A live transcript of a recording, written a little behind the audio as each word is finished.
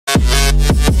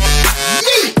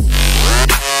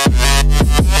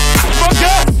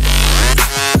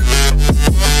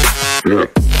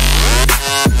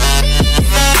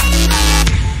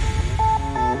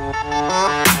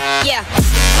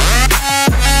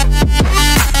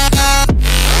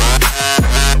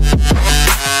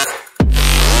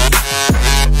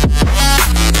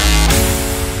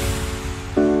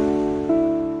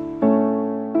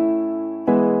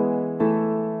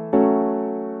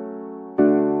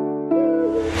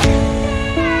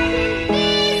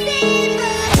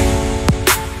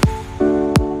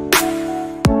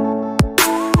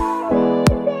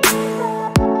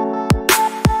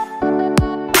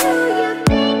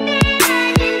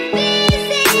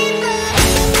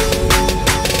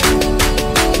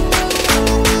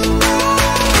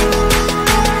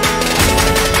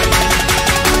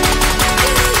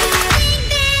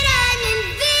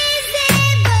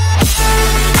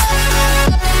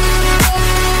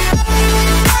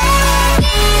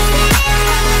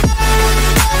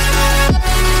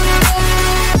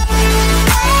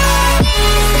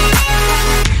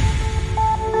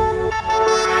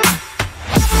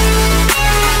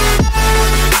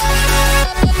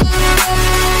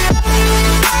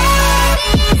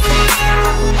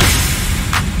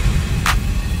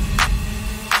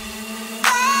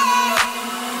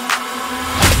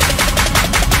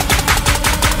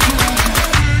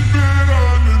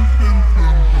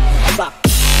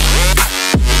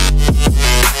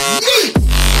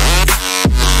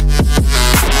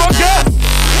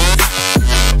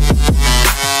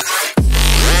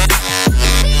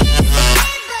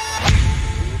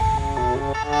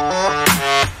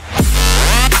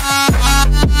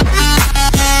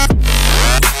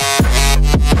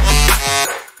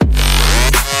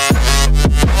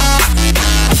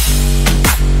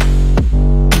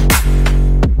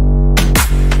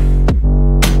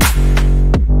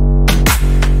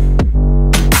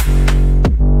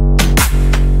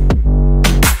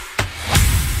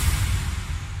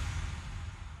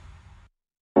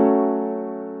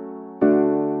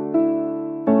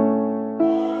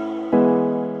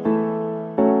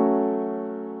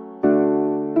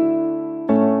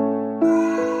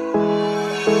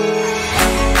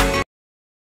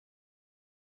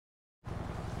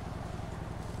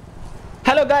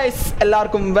guys,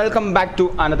 welcome back to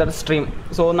another stream.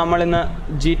 So നമ്മൾ ഇന്ന്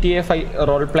GTA 5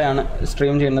 roleplay ആണ്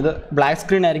സ്ട്രീം ചെയ്യുന്നത്. ബ്ലാക്ക്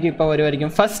സ്ക്രീൻ ആയിരിക്കും ഇപ്പോൾ വരുമായിരിക്കും.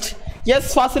 First yes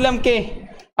Fazil MK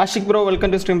Ashiq bro, welcome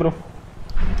to stream bro.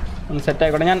 ഒന്ന് സെറ്റ്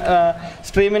ആയിക്കോട്ടെ. ഞാൻ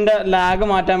സ്ട്രീമിൻ്റെ ലാഗ്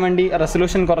മാറ്റാൻ വേണ്ടി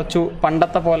റെസൊല്യൂഷൻ കുറച്ചു.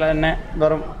 പണ്ടത്തെ പോലെ തന്നെ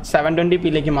വെറും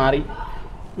 720p മാറി.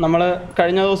 നമ്മൾ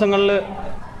കഴിഞ്ഞ ദിവസങ്ങളിൽ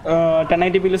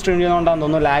 1080p സ്ട്രീം ചെയ്യുന്നതുകൊണ്ടാണെന്ന്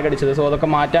തോന്നുന്നു ലാഗ് അടിച്ചത്. സോ അതൊക്കെ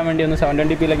മാറ്റാൻ വേണ്ടി ഒന്ന്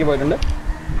 720p പോയിട്ടുണ്ട്.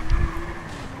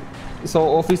 So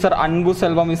officer Anbu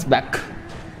Selvan is back.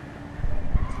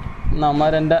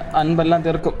 Namarende Anbella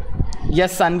Tirku.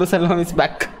 Yes, Anbu Selvan is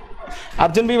back.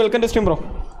 Arjun B, welcome to stream bro.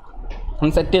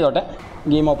 On set it.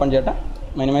 Game open jeta.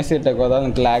 Minimize it.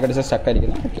 Lag is stuck.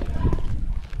 Okay.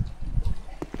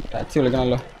 That's you.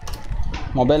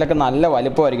 Mobile like a nalla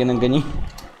valipo again.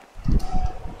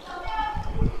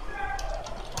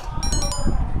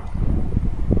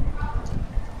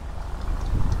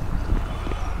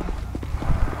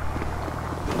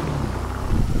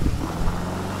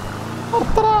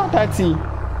 Taxi.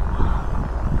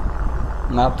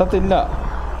 Natatilla.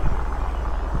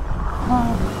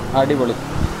 Adiboli.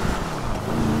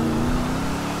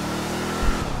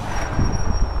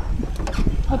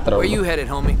 Where you headed,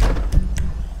 homie?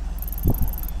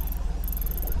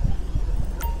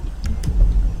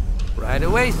 Right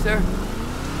away, sir.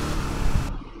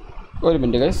 Wait a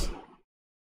minute, guys.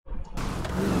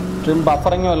 Trim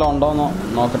buffering you alone, don't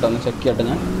knock it on the check yet.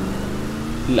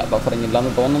 La buffering in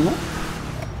Lama.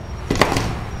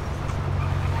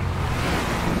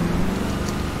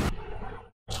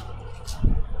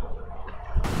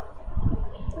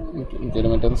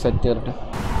 Set ചെയ്തിട്ട്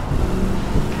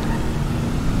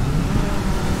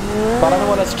പറഞ്ഞ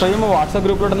പോലെ stream WhatsApp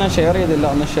ഗ്രൂപ്പിലോട്ട് ഞാൻ share ചെയ്തില്ല.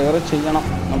 ഒന്ന് share ചെയ്യണം.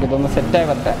 നമുക്കിതൊന്ന് സെറ്റായി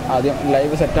വരട്ടെ. ആദ്യം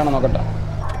ലൈവ് സെറ്റാണ് നോക്കട്ടെ.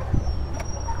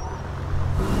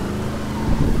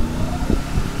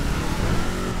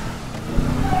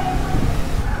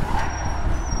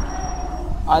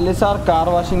 അലിസാർ കാർ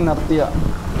വാഷിംഗ് നിർത്തിയ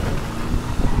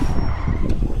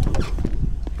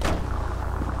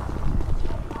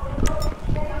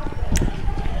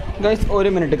ഗൈസ്, ഒരു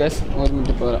മിനിറ്റ് ഗൈസ്, ഒരു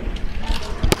മിനിറ്റ് പോരാ.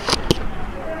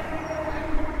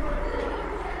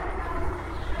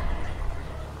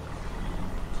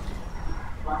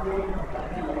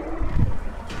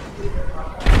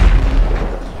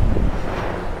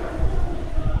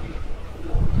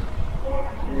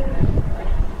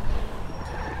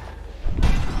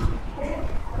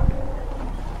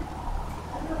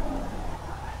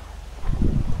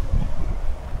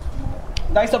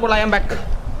 ഗൈസ്, അപ്പോൾ ഐ ആം ബാക്ക്.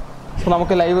 സോ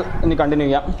നമുക്ക് ലൈവ് ഇനി കണ്ടിന്യൂ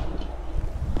ചെയ്യാം.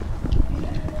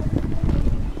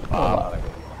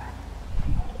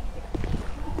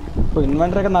 ഇപ്പോൾ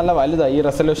ഇൻവെർട്ടറൊക്കെ നല്ല വലുതാണ് ഈ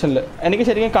റെസൊല്യൂഷനിൽ. എനിക്ക്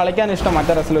ശരിക്കും കളിക്കാൻ ഇഷ്ടം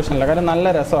മറ്റേ റെസൊല്യൂഷനില്ല. കാരണം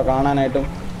നല്ല രസമാണ് കാണാനായിട്ടും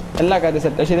എല്ലാ കാര്യവും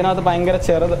സെറ്റ്. പക്ഷേ ഇതിനകത്ത് ഭയങ്കര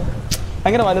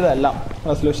ഭയങ്കര വലുതല്ല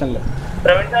റെസൊല്യൂഷനിൽ.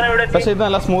 പക്ഷേ ഇത്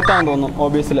നല്ല സ്മൂത്താണെന്ന് തോന്നുന്നു.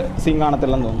 OBSൽ സീൻ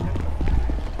കാണത്തില്ലെന്ന് തോന്നുന്നു.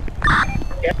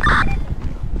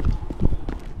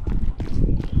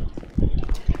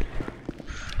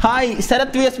 Hi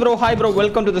Sarath VS bro. Hi bro,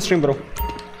 welcome to the stream bro.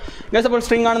 Guys, അപ്പോൾ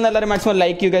സ്ട്രീം കാണുന്ന എല്ലാവരും മാക്സിമം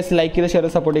ലൈക്ക് ചെയ്യുക ഗൈസ്. ലൈക്ക് ചെയ്ത് ഷെയർ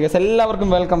സപ്പോർട്ട് ചെയ്യുക. എല്ലാവർക്കും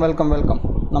വെൽക്കം വെൽക്കം വെൽക്കം.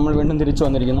 നമ്മൾ വീണ്ടും തിരിച്ചു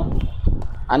വന്നിരിക്കുന്നു.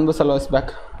 Anbu Selvan is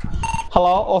back.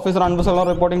 Hello, officer Anbu Selvan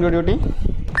reporting to duty.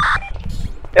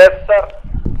 Yes sir.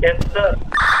 Yes sir.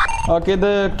 Okay,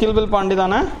 ഇത് കിൽ ബിൽ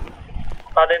പണ്ഡിതാണ്.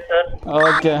 അതെ സർ.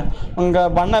 ഓക്കെ, ഉങ്ക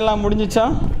ബണ്ണെല്ലാം முடிஞ்சிச்சா?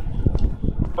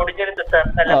 முடிஞ்சிருச்சு சார்.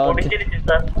 எல்லாம் முடிஞ்சிருச்சு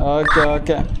சார். ஓகே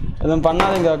ஓகே, எதுவும்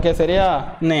பண்ணாதீங்க. ஓகே, சரியா?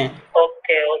 நே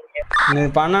ஓகே ஓகே. நீ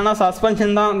பண்ணனா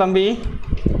சஸ்பென்ஷன் தான் தம்பி.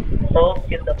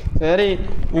 Okay sir. சரி,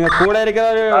 நீங்க கூட இருக்கிற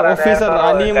ஒரு ஆபீசர்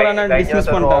அலி இம்ரானை டிஸ்மிஸ்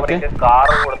பண்ணிட்டேன். ஓகே, കാർ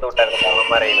കൊടുത്തു വിട്ടായിരുന്നു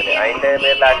അവന്മാരെ. ഇവര് അതിന്റെ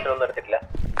പേരിൽ ആക്ഷൻ ഒന്നും എടുത്തിട്ടില്ല.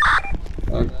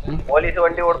 പോലീസ്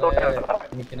വണ്ടി കൊടുത്തു വിട്ടായിരുന്നു.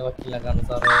 എനിക്കിന് വക്കീല കാരണം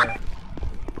സാറേ.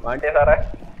 വണ്ടി സാറേ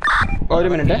ഒരു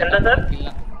മിനിറ്റ്. എന്താ സാർ?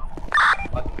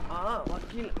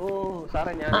 വക്കീൽ. ഓ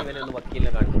സാറേ, ഞാൻ ഇവനൊന്ന്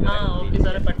വക്കീലിനെ കാണിച്ചു. ഓക്കെ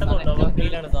സാറേ, പെട്ടെന്ന് കൊണ്ടോ.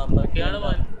 വക്കീലാണ് സാർ.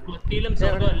 വക്കീലും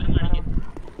സാറും എല്ലാം കാണിക്കും.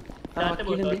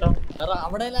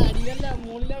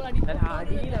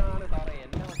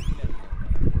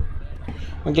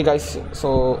 ഓക്കെ ഗൈസ്, സോ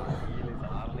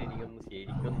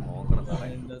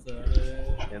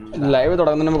ലൈവ്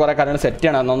തുടങ്ങുന്നതിന് മുമ്പ് കുറേ കാര്യങ്ങൾ സെറ്റ്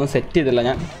ചെയ്യണം. അതൊന്നും സെറ്റ് ചെയ്തില്ല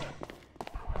ഞാൻ.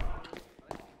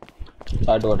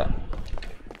 സ്റ്റാർട്ട് പോട്ടെ.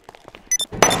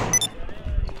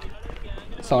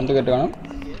 സൗണ്ട് കേട്ട് കാണും.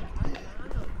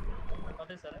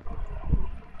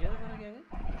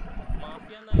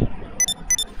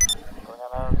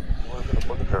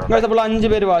 ഗൈസ്, അപ്പോൾ 5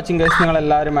 പേര് വാച്ചിങ് ഗൈസ്. നിങ്ങൾ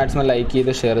എല്ലാവരും മാക്സിമം ലൈക്ക്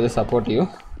ചെയ്ത് ഷെയർ ചെയ്ത് സപ്പോർട്ട് ചെയ്യൂ.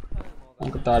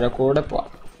 നമുക്ക് താഴെ കൂടെ പോവാം.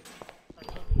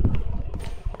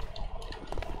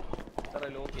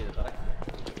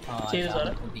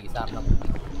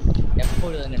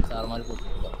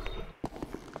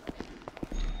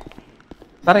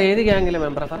 സാറേ ഏത് ഗ്യാങ്ങിലെ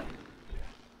മെമ്പറാ സാർ?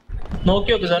 നോക്കി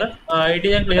നോക്ക് സാറേ ഐഡി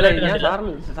ഞാൻ ക്ലിയർ ആയിട്ട് കണ്ടില്ല.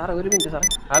 സാറേ ഒരു മിനിറ്റ് സാറേ.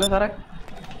 ഹലോ സാറേ.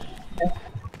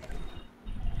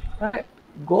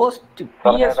 Ghost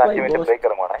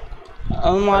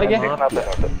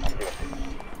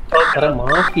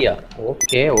mafia.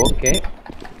 ഓക്കെ ഓക്കെ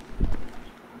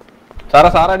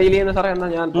സാറേ ഡീൽ ചെയ്യുന്ന സാറേ. എന്നാ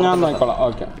ഞാൻ നോക്കോളാം.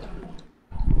 ഓക്കെ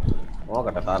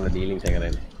നോക്കട്ടെ സാറിന്റെ ഡീലിങ്സ്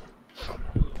എങ്ങനെയാണ്.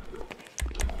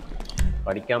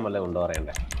 പഠിക്കാൻ വല്ല കൊണ്ടു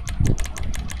പറയണ്ടേ.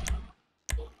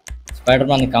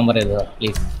 സ്പൈഡർമാൻ നിൽക്കാൻ പറയരുത്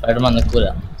പ്ലീസ്. സ്പൈഡർമാൻ നിൽക്കൂല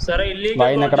സാറേ. ഇല്ലീഗൽ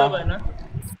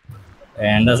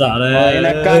വേണ്ട സാറേ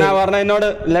പറഞ്ഞ എന്നോട്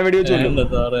എല്ലാ വീഡിയോ വേണ്ട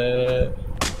സാറേ.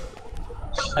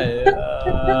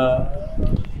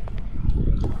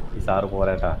 സാറ്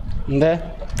പോരാട്ടാ. എന്തേ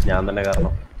ഞാൻ തന്നെ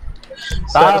കാരണം.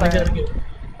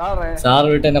 സാറ്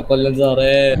വീട്ട് എന്നെ കൊല്ലും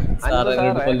സാറേ. സാറേ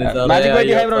കൊല്ലും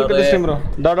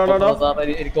സാറേ.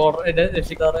 എനിക്ക് ഓർഡർ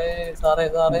രക്ഷിക്കാറേ സാറേ.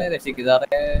 സാറേ രക്ഷിക്ക് സാറേ.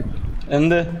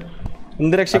 എന്ത്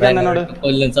എന്ത് രക്ഷിക്കാൻ എന്നോട്?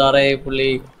 കൊല്ലും സാറേ പുള്ളി.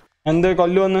 എന്ത്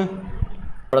കൊല്ലുവന്ന്?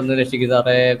 രക്ഷിക്ക്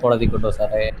സാറേ. കോടതി കൊണ്ടോ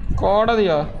സാറേ.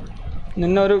 കോടതിയോ?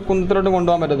 നിന്നെ ഒരു കുന്തത്തിലോട്ട്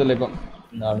കൊണ്ടുപോകാൻ പറ്റത്തില്ല ഇപ്പം.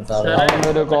 എന്താണ് സാറേ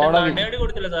ഒരു കോടതി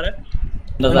കൊടുത്തില്ല സാറേ.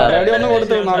 റേഡിയോ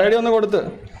ഒന്ന് കൊടുത്ത്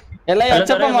എല്ലാ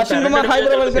അച്ചപ്പം Ashwinkumar hi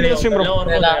bro welcome to stream bro.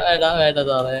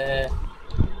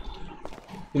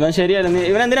 ഇവൻ ശരിയല്ല.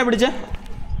 ഇവൻ എന്തിനാ പിടിച്ചേ?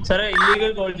 സാറേ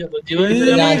ഇല്ലീഗൽ ഗോൾഡ്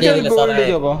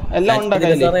ജോബോ എല്ലാം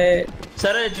ഉണ്ടാക്കില്ല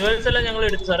സാറേ. ജുവൽസ് എല്ലാം ഞങ്ങൾ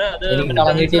എടുത്തു സാറേ. അത്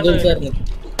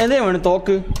എന്തേ വേണം?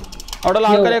 തോക്ക് അവിടെ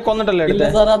ആൾക്കാരെ കൊന്നിട്ടല്ലേ എടുത്തേ?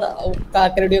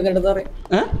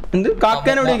 എന്ത്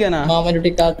കാക്കേനെ വിളിക്കാനാ?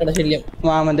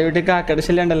 മാമന്റെ വീട്ടിൽ കാക്കയുടെ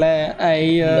ശല്യം ഉണ്ടല്ലേ?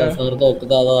 അയ്യോടാ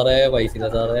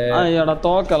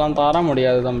തോക്കെല്ലാം തരാൻ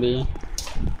മുടിയാത് തമ്പി.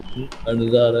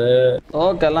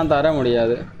 തോക്കെല്ലാം തരാൻ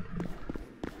മുടിയാത്.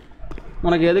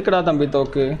 ഉനക്ക് എതുക്കടാ തമ്പി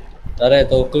തോക്ക്?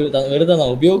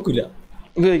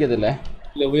 ഉപയോഗിക്കത്തില്ലേ?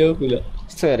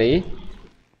 சரி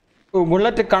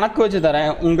புல்லட் கணக்கு வச்சு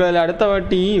தரேன். உங்கள் அடுத்த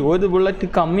வாட்டி ஒரு புல்லட்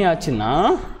கம்மி ஆச்சுன்னா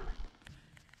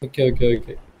okay okay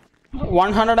okay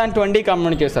 120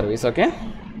 communicate service. Okay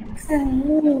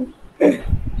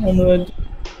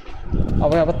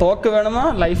അപ്പൊ തോക്ക് വേണമോ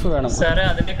ലൈഫ് വേണമോ? സാറേ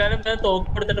അതിനേക്കാളും തോക്ക്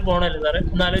കൊടുത്തിട്ട് പോണല്ലേ സാറേ.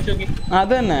 ഒന്ന് ആലോചിച്ച് നോക്കി.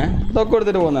 അത് തന്നെ തോക്ക്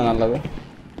കൊടുത്തിട്ട് പോകുന്നത് നല്ലത്.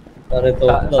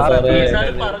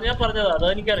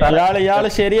 ഇയാള്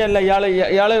ശരിയല്ല.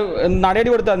 ഇയാള് നടപടി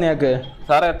കൊടുത്താ നീക്ക്?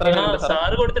 സാറ്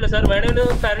കൊടുത്തില്ല സാർ. വേണമെങ്കിൽ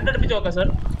കറണ്ട് അടുപ്പിച്ച് നോക്കാം സാർ.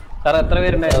 സാർ എത്ര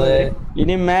പേരുണ്ടായിരുന്നു?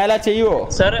 ഇനി മേലെ ചെയ്യുവോ?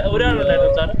 Sir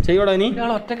ഒരാളുണ്ടായിരുന്നു sir. ചെയ്യോടാ ഇനി?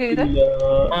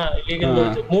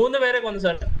 3 പേരെ കൊന്നു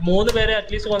സാർ. 3 പേരെ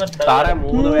അറ്റ്ലീസ്റ്റ് കൊന്നിട്ടുണ്ട്.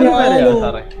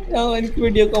 എനിക്ക്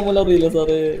വീഡിയോ കോമൽ അറിയില്ല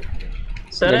സാറേ.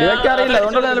 അറിയില്ല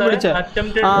അതുകൊണ്ടല്ലേ വിളിച്ചേ.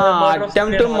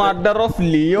 അറ്റംപ്റ്റ് മർഡർ ഓഫ്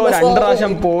ലിയോ 2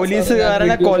 പ്രാവശ്യം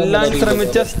പോലീസുകാരനെ കൊല്ലാൻ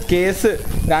ശ്രമിച്ച കേസ്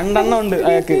 2 എണ്ണം ഉണ്ട്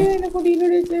അയാൾക്ക്.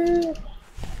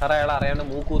 അറിയാണ്ട്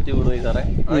മൂക്കൂത്തി വിടുവോ സാറേ?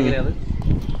 അതെങ്ങനെയത്?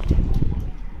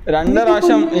 2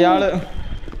 പ്രാവശ്യം ഇയാള്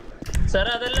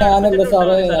ഞാനല്ല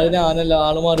സാറേ. അതിന് ആനല്ല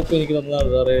ആള് മാറിപ്പോ എനിക്ക് തന്നതാണ്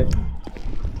സാറേ.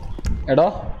 എടോ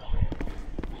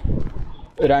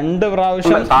 2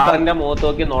 പ്രാവശ്യം സാറിന്റെ മുഖത്ത്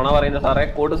നോക്കി നോണ പറയുന്ന സാറേ.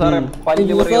 കോട്ട് സാറേ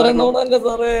നോണല്ല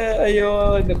സാറേ. അയ്യോ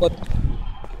എന്റെ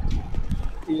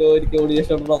അയ്യോ എനിക്ക് ഓടി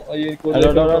രക്ഷപ്പെടണം.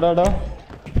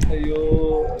 അയ്യോ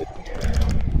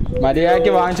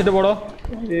മര്യാദക്ക് വാങ്ങിച്ചിട്ട് പോടോ.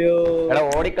 അയ്യോ എടാ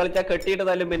ഓടിക്കളിച്ചാ കെട്ടിയിട്ട്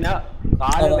തല്ലും. പിന്നെ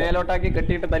കാല് മേലോട്ടാക്കി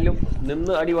കെട്ടിയിട്ട് തല്ലും.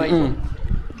 നിന്ന് അടി വാങ്ങിക്കും.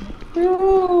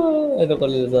 എന്നെ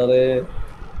കൊല്ലില്ല സാറേ.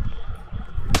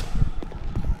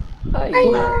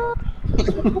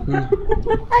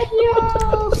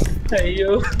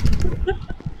 അയ്യോ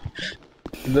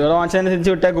ഇതോടെ വാങ്ങിച്ചതിനെ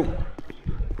തിരിച്ചു വിട്ടേക്കും.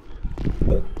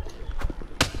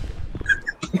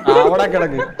 അവിടെ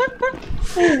കിടക്ക്.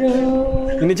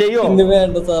 ഇനി ചെയ്യോ?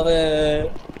 വേണ്ട സാറേ.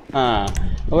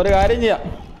 ഒരു കാര്യം ചെയ്യാം.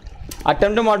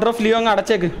 അറ്റംപ്റ്റ് മർഡർ ഓഫ് ലിയോ അങ്ങ്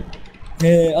അടച്ചേക്ക്.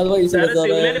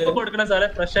 സിവിലിയൻ ഇപ്പൊ കൊടുക്കണം സാറേ.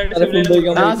 ഫ്രഷ് ആയിട്ട്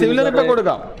സിവിലിയൻ ഇപ്പൊ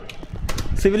കൊടുക്കാം.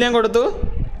 സിവിലിയൻ കൊടുത്തു.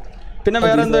 പിന്നെ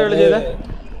വേറെ എന്താ ചെയ്തേ?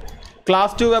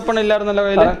 ക്ലാസ് 2 വെപ്പൺ ഇല്ലായിരുന്നല്ലോ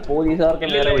കയ്യില്.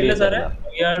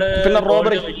 പിന്നെ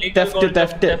റോബറി,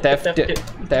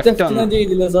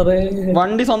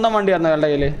 വണ്ടി സ്വന്തം വണ്ടിയായിരുന്നു അയാളുടെ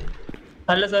കയ്യില്.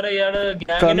 അല്ല സാറേ ഇയാള്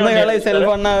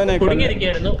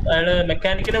കുടുങ്ങിയിരിക്കുകയായിരുന്നു. അയാള്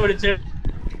മെക്കാനിക്കിനെ വിളിച്ച്.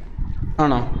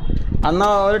 ആണോ? അന്നാ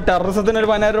ഒരു ടെററിസത്തിന് ഒരു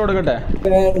 10,000 കൊടുക്കട്ടെ.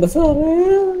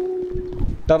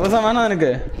 ടെററിസം വേണോ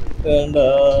നിനക്ക്?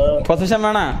 പൊസിഷൻ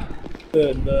വേണോ?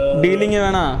 ഡീലിങ്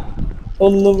വേണോ?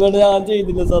 ഒന്നും വേണ്ട. ഞാൻ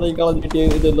ചെയ്തില്ല സാറേ. ഈ കളഞ്ഞിട്ട്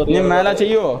മേല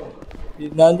ചെയ്യോ?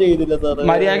 ഞാൻ ചെയ്തില്ല സാറേ.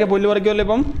 മര്യാദക്ക് പുല്ല് പറിക്കുമല്ലോ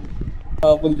ഇപ്പം.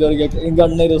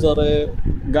 ഗണ്ണോ സാറേ?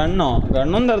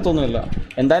 ഗണ്ണൊന്നും തരത്തൊന്നുമില്ല.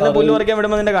 എന്തായാലും പുല്ല് പറിക്കാൻ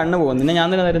വിടുമ്പോ നിന്റെ കണ്ണ് പോകും. നിന്നെ ഞാൻ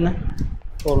തന്നെ തരുന്നേ.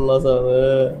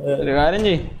 ഒരു കാര്യം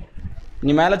ചെയ്യ്,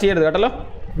 ഇനി മേലെ ചെയ്യരുത് കേട്ടല്ലോ.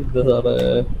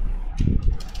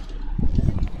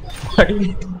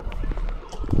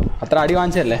 അത്ര അടി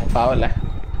വാങ്ങിച്ചല്ലേ, പാവല്ലേ.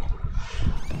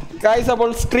 ഗൈസ് അപ്പോൾ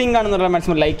സ്ക്രീൻ കാണുന്നുള്ള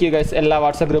മാക്സിമം ലൈക്ക് ചെയ്യുക ഗൈസ്. എല്ലാ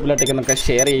വാട്സാപ്പ് ഗ്രൂപ്പിലോട്ടേക്കൊക്കെ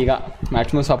ഷെയർ ചെയ്യുക,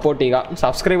 മാക്സിമം സപ്പോർട്ട് ചെയ്യുക.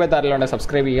 സബ്സ്ക്രൈബ് ചെയ്താറില്ല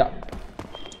സബ്സ്ക്രൈബ് ചെയ്യുക.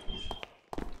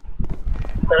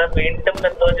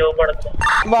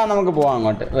 വാ നമുക്ക് പോവാം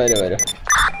അങ്ങോട്ട്. വരും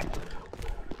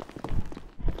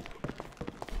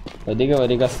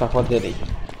വരിക സഹോദരി.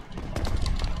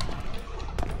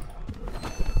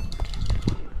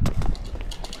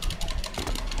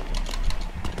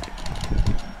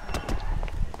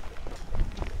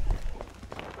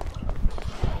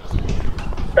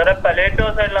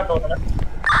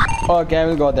 Okay, I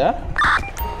will go there.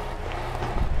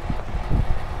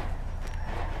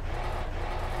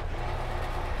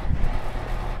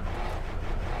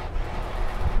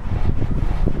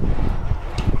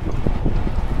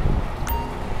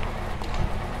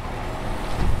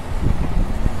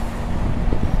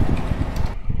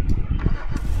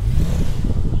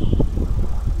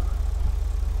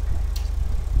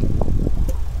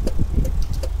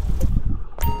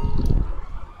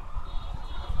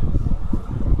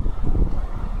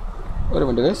 What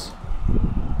about guys?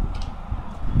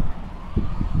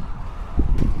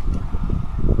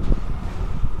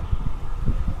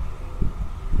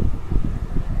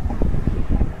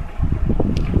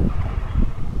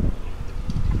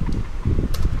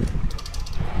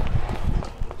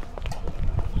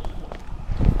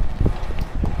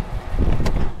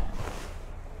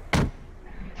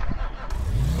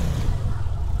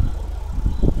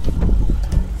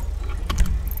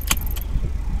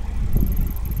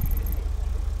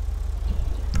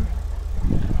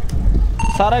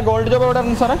 സാറേ ഗോൾഡ് ജോബ് എവിടെ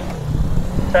ആയിരുന്നു സാറേ?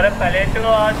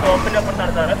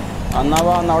 എന്നാ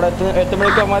അവിടെ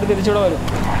എത്തുമ്പോഴേക്കും അവന്മാർ തിരിച്ചിവിടെ വരും.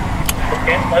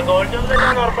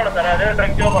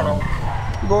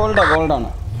 ഗോൾഡാണ്.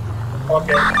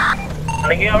 ഓക്കെ,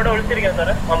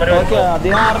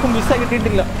 അധികം ആർക്കും വിസ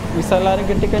കിട്ടിയിട്ടില്ല. വിസ എല്ലാവരും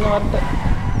കിട്ടിക്കഴിഞ്ഞ് വരട്ടെ.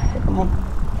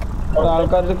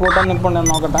 ആൾക്കാർ കൂട്ടാൻ നിൽപ്പുണ്ട്,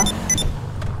 നോക്കട്ടെ.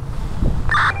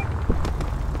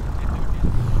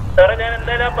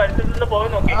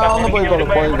 ഒന്ന് പോയിക്കോളൂ.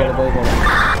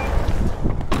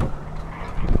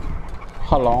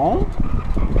 ഹലോ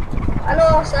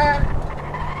സാർ,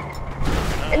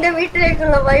 എന്റെ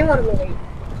വീട്ടിലേക്കുള്ള വഴി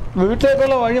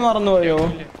മറന്നുപോയോ?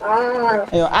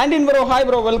 അയ്യോ and bro, hi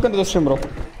bro, welcome to the stream bro.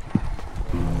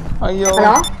 അയ്യോ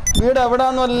വീട്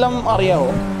എവിടാന്ന് വല്ലതും അറിയാവോ?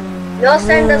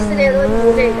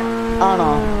 ആണോ?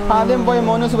 ആദ്യം പോയി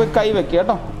മോനൂസ് പോയി കൈ വെക്കുക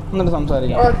കേട്ടോ, എന്നിട്ട്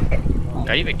സംസാരിക്കാം.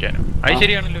 കൈ വെക്കാനോ? അത്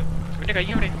ശരിയാണല്ലോ. പിന്നെ കൈ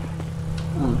എവിടെ?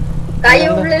 കൈ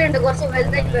ഉള്ളിലുണ്ട്, കുറച്ച്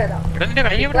വലുതായി പോയതാ.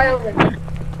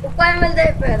 കുപ്പായം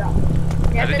വലുതായി പോയതാ.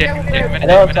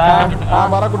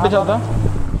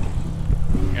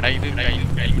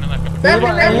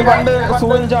 നീ പണ്ട്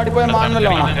സൂര്യൻ ചാടിപ്പോയ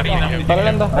മാനല്ലോ?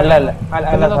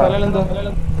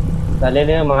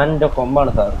 തലയില് മാനിന്റെ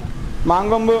കൊമ്പാണ് സാർ.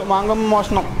 മാങ്കൊമ്പ്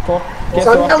മോഷണം.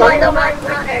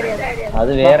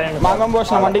 അത് വേറെ മാങ്കൊമ്പ്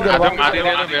മോഷണം. വണ്ടി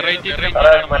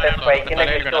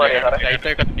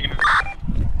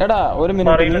എടാ ഒരു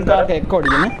മിനിറ്റ്, നിങ്ങൾക്ക് ആർക്ക് എക്കോ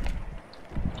അടിക്കുന്നു?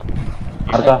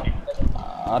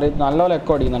 നല്ലപോലെ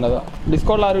എക്കോ അടിക്കുന്നുണ്ട്.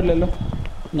 ഡിസ്കോളിൽ ആരും ഇല്ലല്ലോ?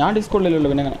 ഞാൻ ഡിസ്കോളിലല്ലോ,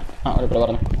 പിന്നെ എങ്ങനെ? ഇവിടെ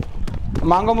പറഞ്ഞു.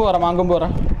 മാങ്കൊമ്പ് പറ.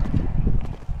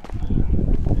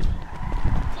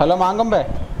 ഹലോ മാങ്കൊമ്പേ.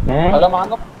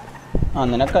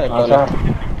 നിനക്കാ എക്കോ അല്ലേ?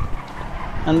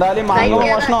 എന്തായാലും മാങ്കൊമ്പ്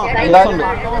മോഷണം ഉണ്ട്.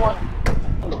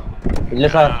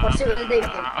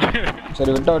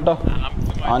 ശരി വിട്ടോ.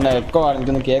 അവൻ്റെ എക്കോ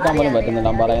എനിക്കൊന്ന് കേൾക്കാൻ പോലും പറ്റുന്നില്ല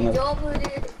ഞാൻ പറയുന്നത്.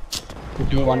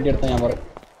 വണ്ടി എടുത്ത ഞാൻ പറയും.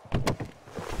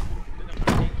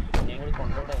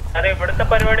 ഇവിടുത്തെ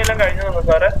പരിപാടിയെല്ലാം കഴിഞ്ഞു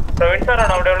സാറേ. പ്രവീൺ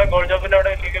സാറാണോ അവിടെയുള്ള ഗോൾഡ് ജോബിന്റെ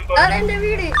അവിടെ?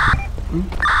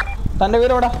 തന്റെ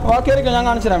വീട് എവിടെ? വാ കയറിക്കോ, ഞാൻ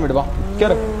കാണിച്ചു തരാൻ. വീട് വാ,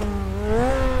 കയറി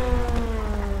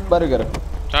കയറി.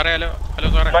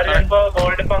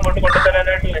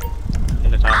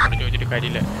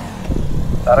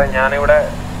 സാറേ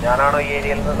ഞാനാണോ ഈ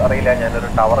ഏരിയയിൽ നിന്ന് അറിയില്ല. ഞാനൊരു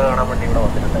ടവർ കാണാൻ വേണ്ടി ഇവിടെ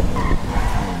വന്നിട്ടുണ്ടായിരുന്നു.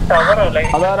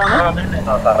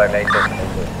 സാറേ ലൈറ്റ്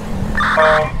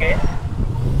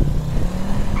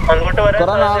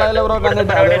കുറെ നാളായാലും ബ്രോ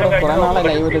കണ്ടിട്ട്. കുറെ നാളെ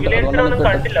ലൈവ് ഇട്ടിട്ട്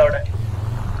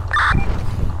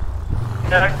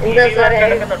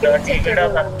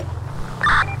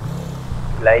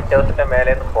ലൈറ്റ് ഹൗസിന്റെ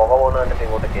മേലെ നിന്ന് പുക പോകുന്ന കണ്ടിട്ട്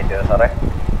ഇങ്ങോട്ട് കയറ്റിയത് സാറേ.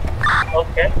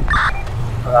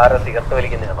 ആരോ സിഗരറ്റ്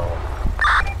വലിക്കുന്നതാണോ?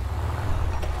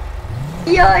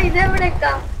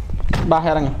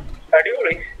 ഇറങ്ങി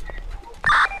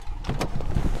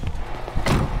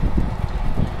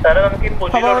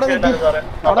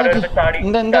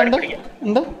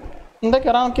എന്താ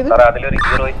കയറാൻ നോക്കിയത്? അതിലൊരു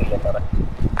ഹീറോയിസ് ഇല്ല സാറേ.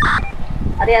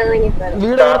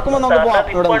 വീട് ഓർക്കുമ്പോ നമുക്ക് പോവാം.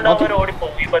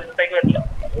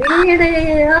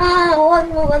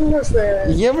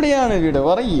 എവിടെയാണ് വീട്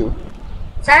പറയൂ.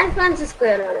 സാൻ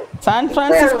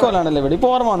ഫ്രാൻസിസ്കോയിലാണല്ലേ ഇവിടെ ഇപ്പൊ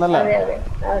ഓർമ്മ വന്നല്ലേ?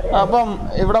 അപ്പം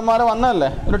ഇവിടന്മാരെ വന്നല്ലേ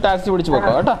ഒരു ടാക്സി പിടിച്ചു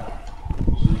പോക്കോ കേട്ടാ.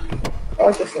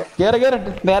 കേറി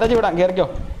നേരെ വിടാം, കേറിക്കോ.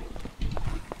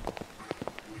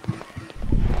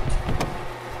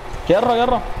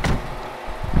 കേറോ.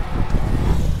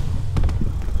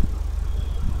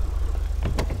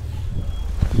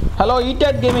 Hello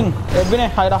ഈറ്റാറ്റ് gaming എബിനെ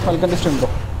ഹൈഡാ, welcome to stream bro.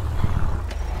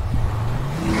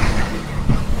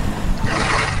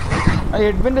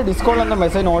 എഡ്വിന്റെ ഡിസ്കോഡിൽ എന്ന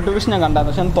മെസ്സേജ് നോട്ടിഫിക്കേഷൻ ഞാൻ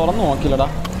കണ്ടായിരുന്നു, പക്ഷെ ഞാൻ തുറന്നു നോക്കിയില്ലടാ.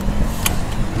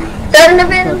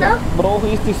 ബ്രോ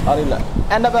ഹീസ് ദിസ് അറിയില്ല.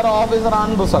 എന്റെ പേര് ഓഫീസർ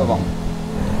അൻബു സെൽവം.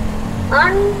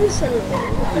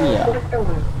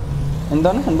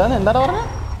 എന്താണ് പറഞ്ഞ?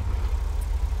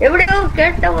 എവിടെയോ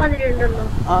കേട്ട മാതിരി ഉണ്ടല്ലോ.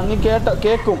 നീ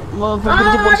കേക്കും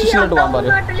പോലീസ് സ്റ്റേഷനിലോട്ട് പോകാൻ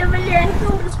പറയും.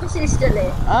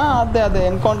 അതെ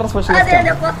എൻകൗണ്ടർ സ്പെഷ്യലിസ്റ്റ്.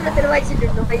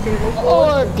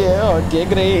 Okay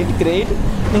great.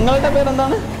 നിങ്ങളുടെ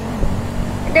പേരെന്താണ്?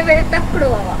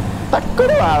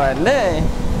 തക്കുടുവാവല്ലേ?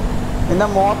 നിന്റെ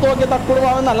മോത്ത് നോക്കിയ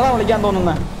തക്കുടുവാവൻ നല്ലതാ വിളിക്കാൻ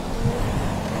തോന്നുന്നേ.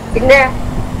 പിന്നെ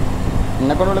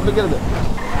എന്നെ കൊണ്ട് വിളിപ്പിക്കരുത്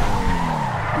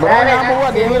ബ്രോ. ഞാൻ പോവാ,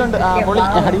 ഗെയിമിലുണ്ട്.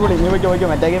 അടിപൊളി. നീ പോയിക്കോ,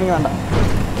 മറ്റേ ഗെയിമിങ് വേണ്ട.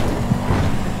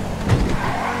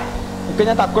 ഇപ്പൊ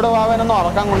ഞാൻ തക്കുടുവാവനൊന്ന്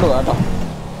ഉറക്കാൻ കൊണ്ടുപോകാം കേട്ടോ.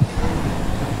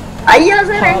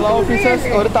 ഹലോ ഓഫീസേഴ്സ്,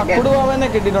 ഒരു തക്കുടുവാവനെ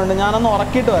കിട്ടിയിട്ടുണ്ട്, ഞാനൊന്ന്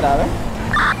ഉറക്കിയിട്ട് വരാവേ.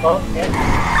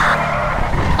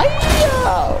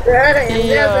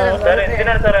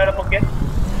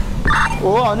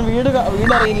 ഓ അവന് വീട്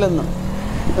അറിയില്ലെന്ന്.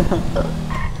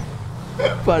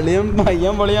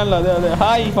 പയ്യൻ പൊളിയാണല്ലോ. അതെ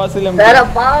ഹായ് ഫാസിലം.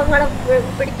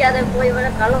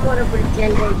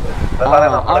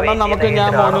 നമുക്ക്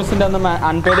ഞാൻ മോനൂസിന്റെ ഒന്ന്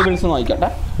അൺപെയ്ഡ് ബിൽസ് നോക്കട്ടെ.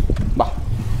 ബാ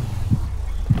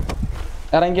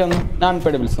ഇറങ്ങി വന്നു. ഞാൻ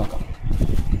അൺപെയ്ഡ് ബിൽസ് നോക്കാം.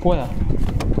 പോയാ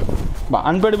ബാ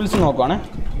അൺപെയ്ഡ് ബിൽസ് നോക്കുവാണേ.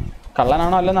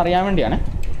 കള്ളനാണോ അല്ലെന്ന് അറിയാൻ വേണ്ടിയാണ്.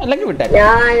 അല്ലെങ്കിൽ വിട്ടേ.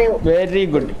 Very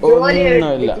good.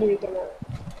 ഒന്നുമില്ല.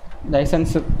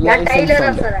 ലൈസൻസ്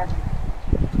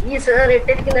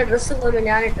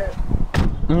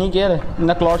നീ കേറ്.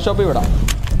 എന്നെ ക്ലോത്ത് ഷോപ്പിൽ വിടാം.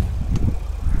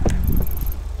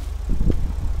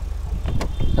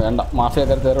 വേണ്ട, മാഫിയ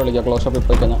കയറി വിളിക്കാം. ക്ലോത്ത് ഷോപ്പിൽ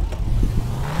പോയി കഴിഞ്ഞാൽ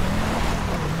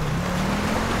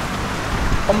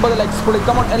 9 ലൈക്സ് പൊളി.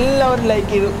 കമോൺ എല്ലാവരും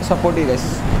ലൈക്ക് ചെയ്ത് സപ്പോർട്ട് ചെയ്യുക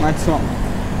മാക്സിമം.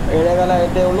 7:15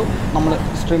 ആയിട്ടേ ഉള്ളൂ. നമ്മൾ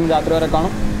സ്ട്രീം രാത്രി വരെ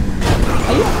കാണും.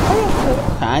 അയ്യോ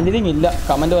ഹാൻഡിലിങ് ഇല്ല.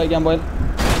 കമൻറ്റ് വായിക്കാൻ പോയാൽ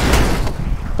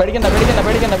പേടിക്കണ്ട.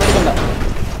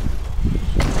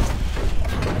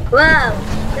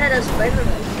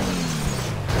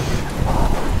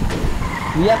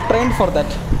 We are trained for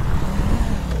that.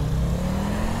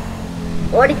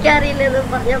 ഓടിക്കാറില്ലെന്ന്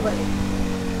പറഞ്ഞാ മതി.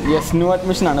 യെസ്, ന്യൂ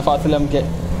അഡ്മിഷൻ ആണ് ഫാസിൽ MK.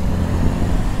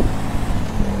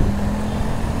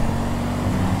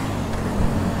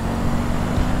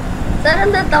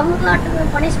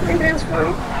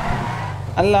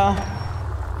 അല്ല,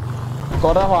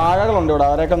 കുറെ വാഴകളുണ്ട് ഇവിടെ,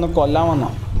 അവരെയൊക്കെ ഒന്ന് കൊല്ലാൻ വന്ന.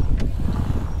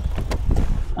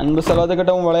 അൻപത് സ്ഥലത്ത്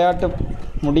കിട്ടും വിളയാട്ട്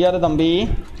മുടിയാതെ തമ്പി.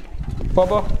 പോ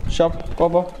ഷോപ്പ്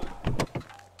പോ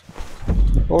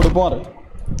ഓടിപ്പോറ്.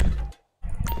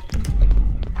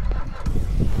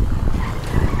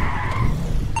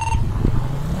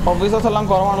 ഓഫീസേഴ്സ് എല്ലാം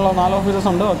കുറവാണല്ലോ. 4 ഓഫീസേഴ്സ്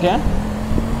ഉണ്ട്. ഓക്കെ,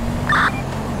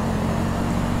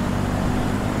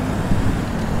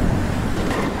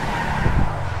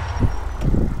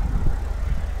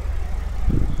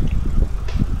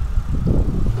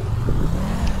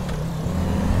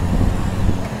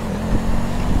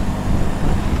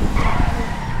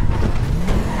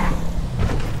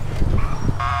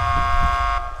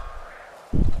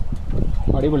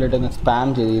 അടിപൊളിയായിട്ട് സ്പാം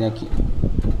ചെയ്ത് ഇതിനാക്കി.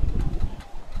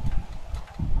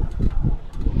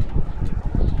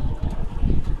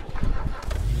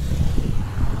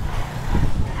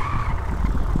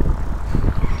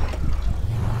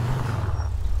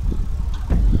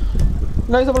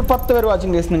 ഗൈസ്, അപ്പോൾ 10 പേര്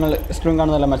വാച്ചിങ് ഗൈസ്. നിങ്ങൾ സ്ട്രീം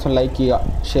കാണുന്നതല്ല മാക്സിമം ലൈക്ക് ചെയ്യുക,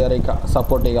 ഷെയർ ചെയ്യുക,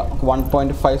 സപ്പോർട്ട് ചെയ്യുക.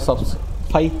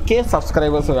 1.5K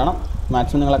സബ്സ്ക്രൈബേഴ്സ് വേണം.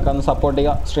 മാക്സിമം നിങ്ങളൊക്കെ ഒന്ന് സപ്പോർട്ട്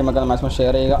ചെയ്യുക. സ്ട്രീമൊക്കെ ഒന്ന് മാക്സിമം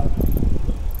ഷെയർ ചെയ്യുക.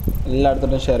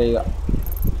 എല്ലായിടത്തോട്ടും ഷെയർ ചെയ്യുക.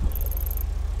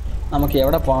 നമുക്ക്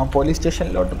എവിടെ പോകാം? പോലീസ്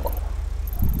സ്റ്റേഷനിലോട്ട് പോകാം.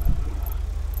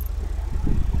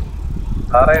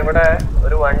 സാറേ, ഇവിടെ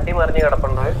ഒരു വണ്ടി മറിഞ്ഞ്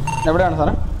കിടപ്പുണ്ട്. എവിടെയാണ്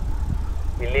സാറേ?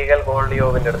 ഇല്ലീഗൽ ഗോൾഡ്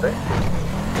യോബിന്റെ അടുത്ത്.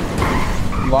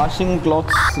 Washing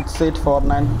cloth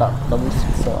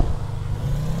 684966.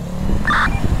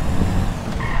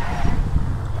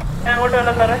 അങ്ങോട്ട്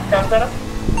വേണ്ട സാറേ.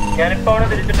 ഞാനിപ്പോ അവിടെ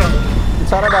തിരിച്ചിട്ടുണ്ട്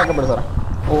സാറേ. ബാക്കപ്പെടും സാറേ.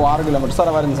 ഓ 6 കിലോമീറ്റർ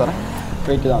സാറേ. വരുന്നു സാറേ,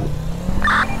 വെയിറ്റ് ചെയ്താൽ മതി.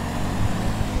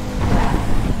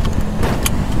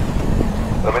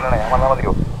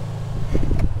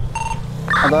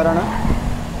 അതാരാണ്?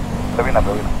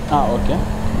 ആ ഓക്കെ.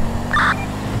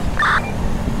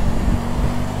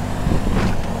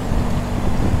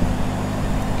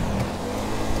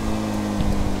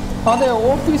 അതെ,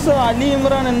 ഓഫീസർ അലി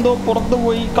ഇമ്രാൻ എന്തോ പുറത്തു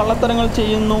പോയി കള്ളത്തരങ്ങൾ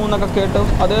ചെയ്യുന്നു എന്നൊക്കെ കേട്ടു.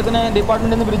 അദ്ദേഹത്തിനെ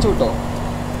ഡിപ്പാർട്ട്മെന്റിൽ നിന്ന് പിരിച്ചു വിട്ടോ?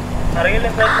 അറിയില്ല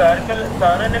സാർ,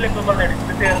 സാർ തന്നെയല്ലേ ഇപ്പൊ പറഞ്ഞ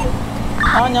ഡിസ്കസ് ചെയ്യുന്നു.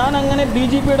 ആ, ഞാൻ അങ്ങനെ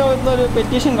DGPയുടെ ഒരു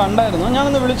പെറ്റീഷൻ കണ്ടായിരുന്നു.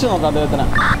 ഞാനൊന്ന് വിളിച്ചു നോക്കാം അദ്ദേഹത്തിനെ.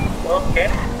 ഓക്കെ.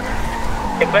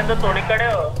 ഇപ്പൊ എന്താ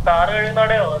തുണിക്കടയോ കാറ്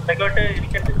കഴിയുന്നടയോ എന്തൊക്കെ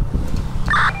ഇരിക്കട്ടെ?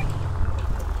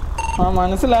 ആ,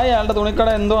 മനസ്സിലായി. അയാളുടെ തുണിക്കട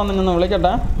എന്തോ വന്നെന്ന്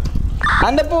വിളിക്കട്ടെ.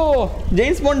 എൻ്റെ അപ്പോ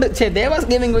ജെയിംസ് ബോണ്ട് ദേവാസ്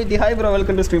ഗെയിമിംഗ് പോയിട്ട് hi bro,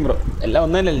 welcome to stream bro. എല്ലാം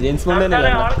ഒന്നല്ലേ, ജെയിംസ് ബോണ്ട്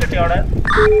തന്നെയല്ലേ? ആളെ കിട്ടിയോ അവിടെ?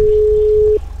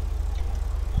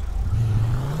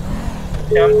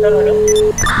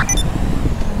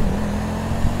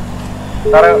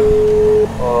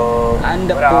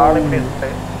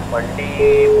 വണ്ടി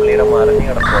പുള്ളിയുടെ മറിഞ്ഞു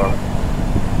കിടക്കുവാണ്.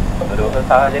 അതൊരു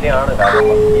സാഹചര്യമാണ്, കാരണം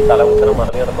ഈ തലകുത്തരം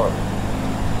മറിഞ്ഞു കിടക്കുവാണ്.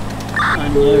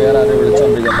 വേറെ ആരെയും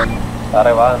വിളിച്ചോണ്ടിരിക്കണ്ടോ?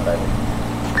 സാറേ വാ എന്തായാലും.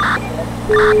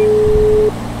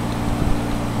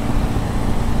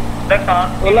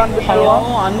 ஹலோ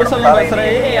அன்பு சொல்லுங்க பேசுறேன்.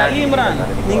 ஏய் அலி இம்ரான்,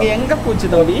 நீங்க எங்க போச்சு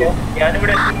தம்பி?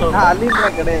 ഞാനിവിടെ அலி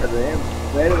இம்ரான் கிடையாது,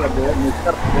 வேற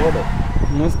மிஸ்டர் ஃப்ரோட்.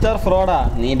 மிஸ்டர் ஃப்ரோடா?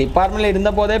 நீ டிபார்ட்மெண்ட்ல இருந்த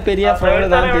போதே பெரிய ஃப்ரோடு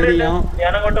தான் தெரியும்.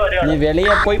 ഞാനങ്ങോട്ട് വരികയാണ്. நீ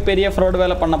வெளியே போய் பெரிய ஃப்ரோடு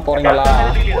வேலை பண்ண போறீங்களா?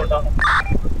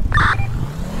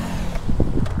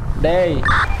 டேய்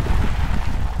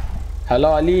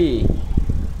ഹലോ അലി.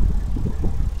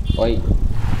 ഓയ്,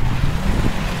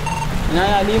 ഞാൻ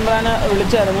അലി ഇമ്രാനെ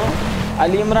വിളിച്ചായിരുന്നു.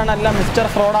 അലി ഇമ്രാൻ അല്ല, മിസ്റ്റർ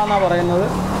ഫ്രോഡാന്നാ പറയുന്നത്.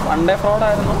 പണ്ടേ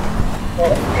ഫ്രോഡായിരുന്നു.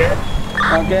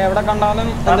 ഓക്കെ, എവിടെ കണ്ടാലും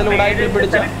എന്തെങ്കിലും ഉടായ്പിൽ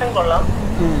പിടിച്ച.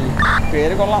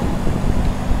 പേര് കൊള്ളാം,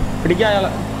 പിടിക്കാം അയാളെ.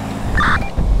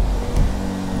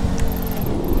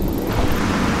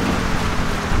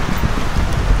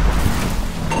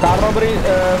 കാർ റോബറി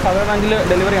സദർ ബാങ്കിൽ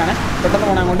ഡെലിവറി ആണ്. പെട്ടെന്ന്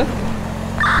പോണേ അങ്ങോട്ട്.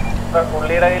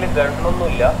 പുള്ളിയുടെ കയ്യിൽ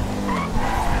ഗണ്ണൊന്നുമില്ല.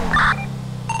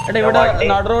 എടാ, ഇവിടെ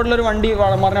നട റോഡിലൊരു വണ്ടി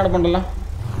മറിഞ്ഞ് കിടപ്പുണ്ടല്ലോ.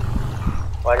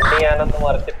 വണ്ടി ഞാനൊന്ന്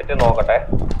മറിച്ചിട്ട് നോക്കട്ടെ.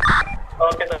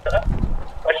 Okay sir.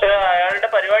 പക്ഷെ അയാളുടെ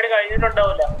പരിപാടി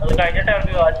കഴിഞ്ഞിട്ടുണ്ടാവില്ല, അത് കഴിഞ്ഞിട്ട്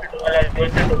അയാൾക്ക്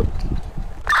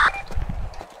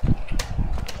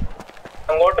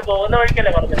അങ്ങോട്ട് പോകുന്ന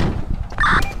വഴിക്കല്ലേ പറഞ്ഞത്?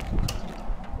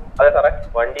 അതെ സാറേ,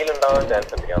 വണ്ടിയിൽ ഉണ്ടാവാൻ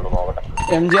ചാൻസ് ഉണ്ട്, ഞാൻ ഒന്ന് നോക്കട്ടെ.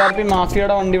 MGRP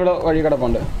മാഫിയയുടെ വണ്ടി ഇവിടെ വഴി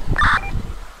കിടപ്പുണ്ട്.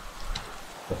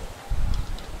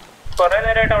 കൊറേ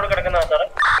നേരമായിട്ട് അവിടെ കിടക്കുന്നതാ സാറേ.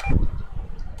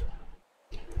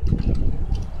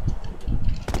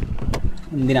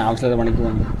 എന്തിനാവശ്യമില്ല പണിക്ക്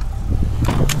പോകുന്നത്?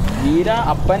 വീര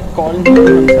അപ്പൻ call.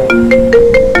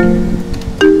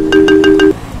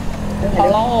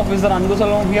 Hello officer Anbu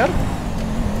Selvam here.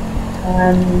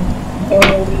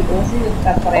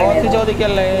 Office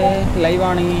ചോദിക്കല്ലേ,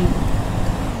 ലൈവാണ്.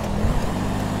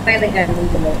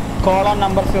 Call on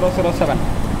number 007.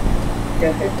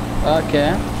 Okay.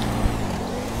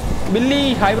 Billy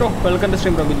hi bro, welcome to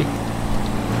stream bro. Billy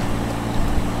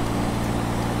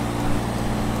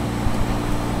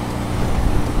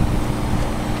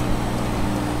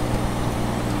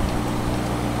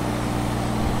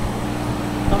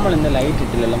നമ്മൾ ഇന്ന് ലൈറ്റ്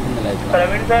ഇട്ടില്ലല്ലോ. ഇന്ന് ലൈറ്റ്.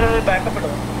 പ്രവീൺ സാർ ബാക്കപ്പ്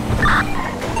ഇടുന്നു.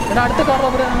 എടാ, അടുത്ത കാർ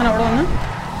റോബറി അങ്ങനെ അവിടെ വന്ന്.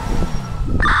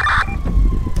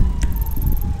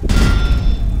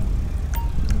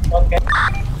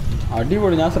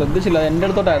 അടിപൊളി, ഞാൻ ശ്രദ്ധിച്ചില്ല. എൻ്റെ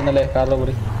അടുത്തോട്ടായിരുന്നല്ലേ കാർ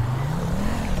റോബറി.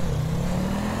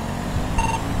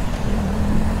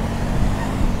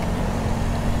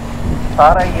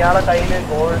 സാറേ, ഇയാളെ കയ്യില്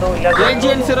ഗോൾഡും ഇല്ല.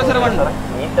 AGN 001.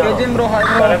 AGN bro hi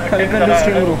bro, welcome to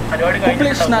stream bro.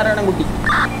 കുപ്ലേഷ് Narayanankutty.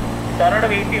 സാറോട്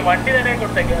wait ചെയ്യും, വണ്ടി തന്നെ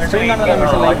കൊടുത്തേക്ക്. സ്ട്രീം കാണുന്ന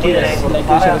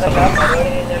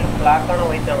ബ്ലാക്ക് ആണോ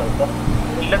വൈറ്റ് ആണോ?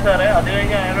 ഇല്ല സാറേ, അത്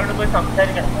കഴിഞ്ഞ് അയാളോട് പോയി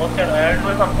സംസാരിക്കണം. ഓക്കെയാണ്, അയാളോട്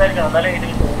പോയി സംസാരിക്കണം, എന്നാലേ ഇത്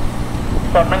കിട്ടും,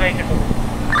 സ്വർണ്ണം കൈ കിട്ടും.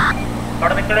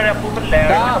 അവിടെ നിൽക്കുന്ന ഒരു അപ്പൂപ്പല്ലേ,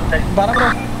 പറ ബ്രോ.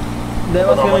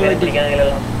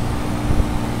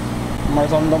 നമ്മുടെ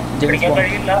സ്വന്തം ജെയിംസ് ബോണ്ട്.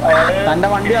 കഴിയില്ല. അയാള് തന്റെ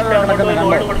വണ്ടി അവിടെ കിടക്കുന്നത്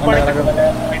കണ്ടോ?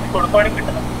 കൊടുക്കുവാണെങ്കിൽ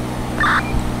കിട്ടണം.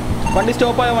 വണ്ടി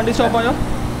സ്റ്റോപ്പായോ? വണ്ടി സ്റ്റോപ്പായോ?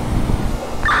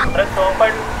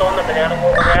 സ്റ്റോപ്പായിട്ട് തോന്നുന്നുണ്ട്.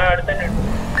 ഞാൻ അടുത്ത് തന്നെ ഉണ്ട്.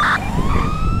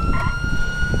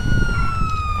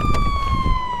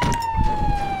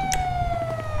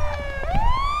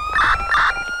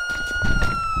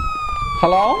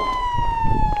 ഹലോ,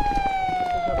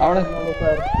 അവിടെ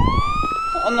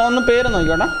ഒന്ന് പേര്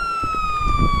നോക്കിക്കോട്ടെ.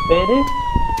 പേര്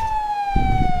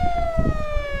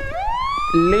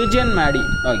ലിജിയൻ മാഡി.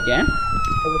 ഓക്കെ,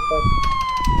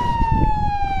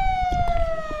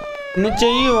 ഇന്ന്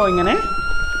ചെയ്യുമോ ഇങ്ങനെ?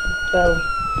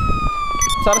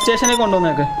 സാർ സ്റ്റേഷനിൽ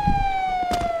കൊണ്ടുവന്നേക്ക്.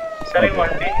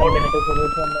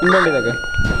 ഇമ്പോണ്ട് ചെയ്തേക്ക്.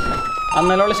 ആ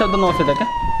നിലവിളി ശബ്ദം നോക്കിയിട്ടേക്ക്.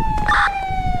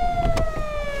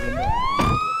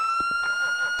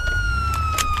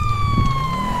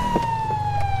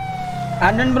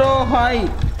 Andan bro, hi.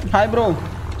 Hi bro.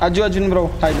 Ajun bro,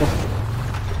 hi bro.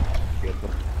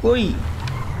 Oi.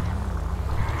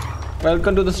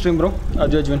 Welcome to the stream bro.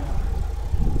 Ajun.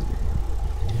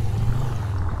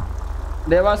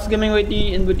 Dewas gaming പറ്റി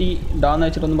എന്ത് പറ്റി ഡാന്ന്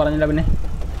വെച്ചിട്ടൊന്നും പറഞ്ഞില്ല. പിന്നെ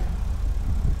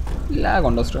ലാഗ്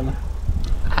ഉണ്ടോ സ്ട്രീം?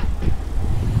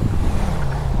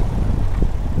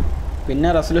 പിന്നെ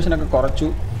റെസൊല്യൂഷനൊക്കെ കുറച്ചു.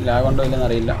 ലാഗ് ഉണ്ടോ ഇല്ലെന്ന്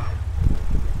അറിയില്ല.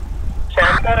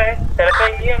 സാറേ ചിലപ്പോ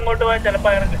ഈ അങ്ങോട്ട് പോയാൽ ചിലപ്പോ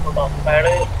അയാൾ കിട്ടും.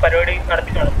 അയാള് പരിപാടി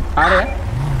നടത്തിക്കാണ്. ആരെയാ?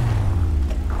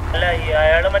 അല്ല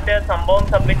അയാള് മറ്റേ സംഭവം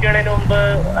സബ്മിറ്റ് ചെയ്യണതിന് മുമ്പ്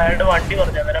അയാളുടെ വണ്ടി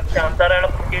പറഞ്ഞു. അന്നേരം ശ്യാം സാർ അയാളെ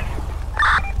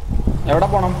എവിടെ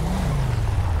പോണം?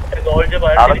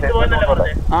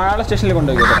 അയാളെ സ്റ്റേഷനിൽ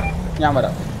കൊണ്ടുപോയി. ഞാൻ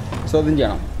വരാം. ചോദ്യം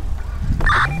ചെയ്യണം.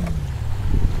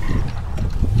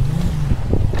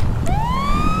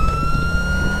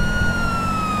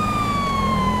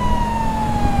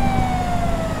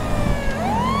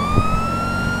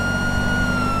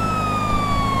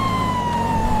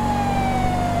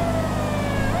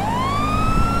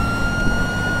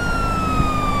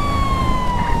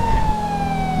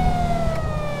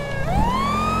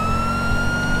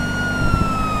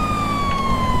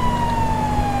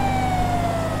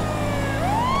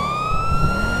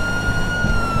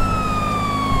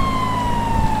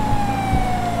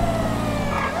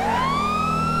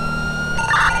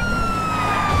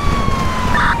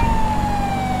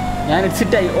 ഞാൻ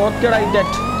എക്സിറ്റായി. Okay right.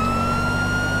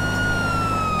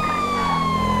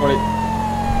 പോലീസ്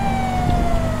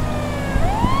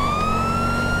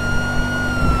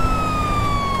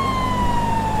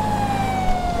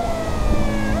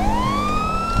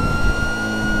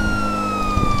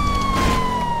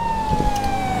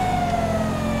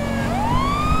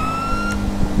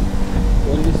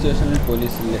സ്റ്റേഷനിൽ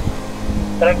പോലീസില്ലേ?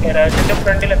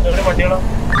 ഫ്രണ്ടിൽ എന്തോരം വണ്ടികളോ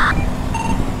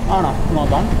ആണോ?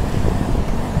 നോക്കാം.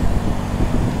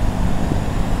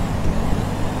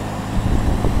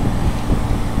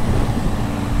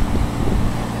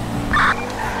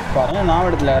 പറഞ്ഞ നാം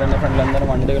എടുത്തില്ല. എൻ്റെ ഫ്രണ്ടിൽ എന്തോരം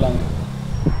വണ്ടികളാണ്.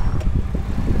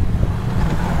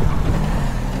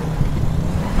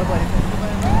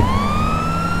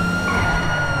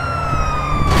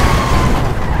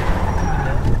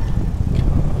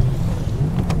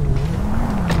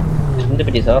 എന്ത്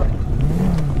പറ്റി സാർ?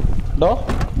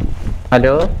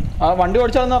 ഹലോ, ആ വണ്ടി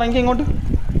ഓടിച്ചാൽ ഇറങ്ങി ഇങ്ങോട്ട്.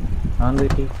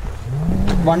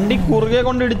 വണ്ടി കുറുകെ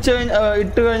കൊണ്ട്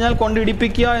ഇട്ട് കഴിഞ്ഞാൽ കൊണ്ട്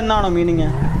ഇടിപ്പിക്കുക എന്നാണോ മീനിങ്?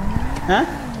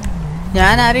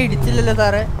 ഞാൻ ആരും ഇടിച്ചില്ലല്ലോ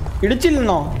സാറേ.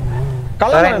 ഇടിച്ചില്ലെന്നോ?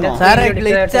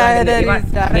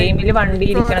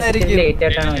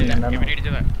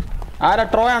 ആരാ?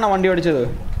 ട്രോ ആണോ വണ്ടി ഓടിച്ചത്?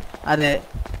 അതെ.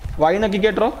 വൈ നോക്കി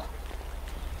കേട്ടോ.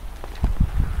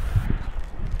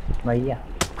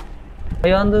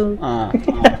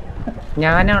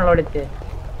 ഞാനാണല്ലോ ഓടിച്ചത്.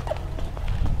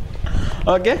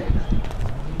 ഓക്കെ,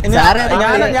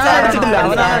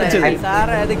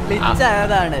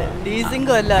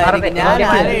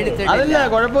 അതല്ല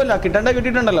കുഴപ്പമില്ല. കിട്ടണ്ട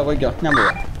കിട്ടിയിട്ടുണ്ടല്ലോ. പോയിക്കോ, ഞാൻ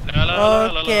പോവാം.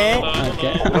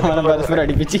 പരസ്പരം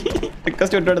അടിപ്പിച്ച്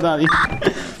റിക്വസ്റ്റ് ഇട്ടെടുത്താൽ മതി.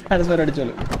 പരസ്പരം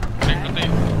അടിച്ചോളൂ.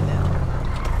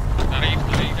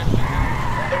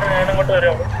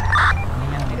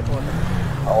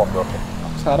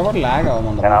 സെർവർ ലാഗ്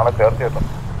ആവുന്നുണ്ടോ?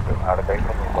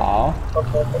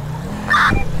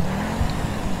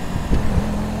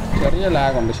 ചെറിയ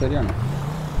ലാഗ് ഉണ്ട്. ശരിയാണ്.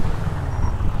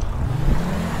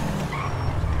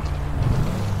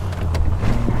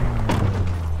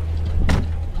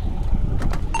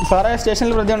 സാറേ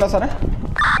സ്റ്റേഷനിൽ പ്രതി ഉണ്ടോ സാറേ?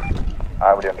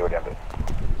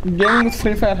 Gaming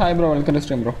free fire. Hi bro, welcome to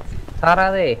stream bro.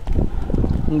 സാറേ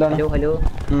എന്താണ്? ഹലോ,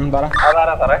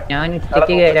 ഞാൻ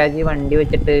ഉച്ചയ്ക്ക് ഗരാജ് വണ്ടി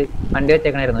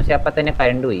വെച്ചേക്കണായിരുന്നു. പക്ഷെ അപ്പൊ തന്നെ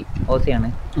കറണ്ട് പോയി. ഓസിയാണ്.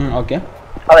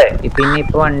 പിന്നെ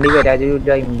ഇപ്പൊ വണ്ടി ഗരാജ്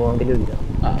ഇമ്പോണ്ടിലും ഇല്ല.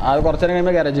 അത് കുറച്ചേരം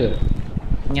കഴിയുമ്പോ ഗരാജ് വരും.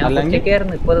 ഞാൻ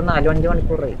ഉച്ചയ്ക്കായിരുന്നു. ഇപ്പൊ 4-5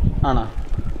 മണിക്കൂറായി. ആണോ?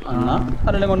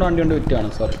 ആരെല്ലാം കൊണ്ട് വണ്ടി കൊണ്ട് വിറ്റാണ്.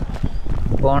 സോറി.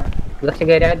 പക്ഷെ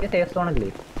ഗരാജ് സേഫ് സോൺ അല്ലേ?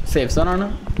 സേഫ് സോൺ ആണ്.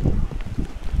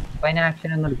 ആക്ഷൻ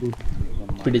ഒന്നും എടുക്കും.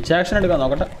 പിടിച്ച ആക്ഷൻ എടുക്കാം.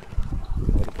 നോക്കട്ടെ.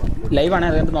 ലൈവ് ആണേ,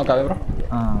 അതുകൊണ്ട് നോക്കാം ബ്രോ.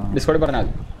 ഡിസ്കോഡിൽ പറഞ്ഞാൽ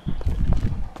മതി.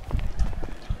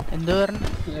 എന്ത് പറഞ്ഞു?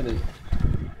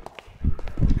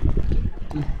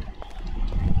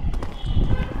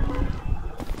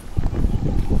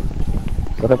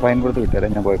 ഫൈൻ കൊടുത്ത് കിട്ടിയാലേ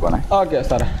ഞാൻ പോയി പോണേ. ഓക്കെ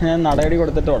സാറേ, ഞാൻ നടപടി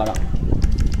കൊടുത്തിട്ട് തുടങ്ങാം.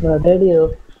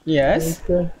 യെസ്.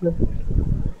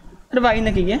 ഒരു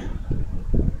വൈനക്കിക്ക്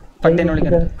പട്ടേനെ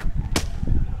വിളിക്കാൻ.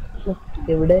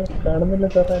 എവിടെ കാണുന്നില്ല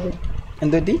സാറേ.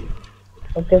 എന്ത് പറ്റി?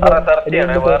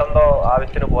 വേറെന്തോ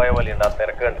ആവശ്യത്തിന് പോയ പോലെ ഉണ്ട്. ആ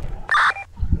തിരക്ക് കണ്ടു.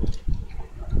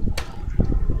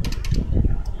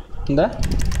 എന്താ?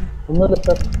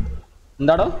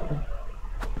 എന്താടോ?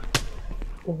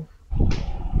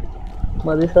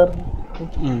 മതി സാർ.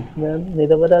 ഞാൻ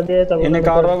നിരപരാധിയായി എന്നെ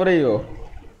കാർ റോബർ ചെയ്യോ?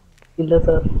 ഇല്ല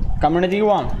സാർ. കമ്മ്യൂണിറ്റിക്ക്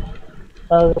പോവാം.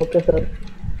 Okay sir.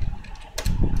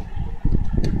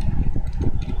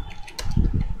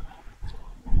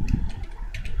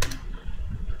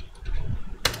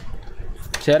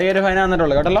 ചെറിയൊരു ഫൈൻ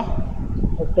വന്നിട്ടുള്ളൂ കേട്ടല്ലോ.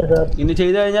 ഇനി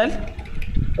ചെയ്തു കഴിഞ്ഞാൽ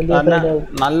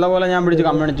നല്ലപോലെ ഞാൻ പിടിച്ച്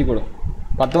കമ്മ്യൂണിറ്റി കൊടുക്കും.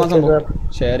 10 മാസം പോകും.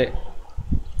 ശരി.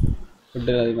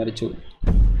 ഫുഡ് മരിച്ചു.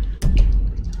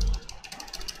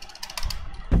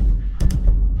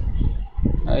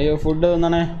 അയ്യോ ഫുഡ്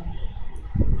തന്നണേ.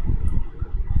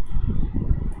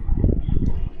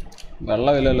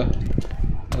 വെള്ളമില്ലല്ലോ.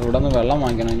 ഇവിടെ നിന്ന് വെള്ളം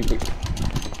വാങ്ങിക്കണം എനിക്ക്.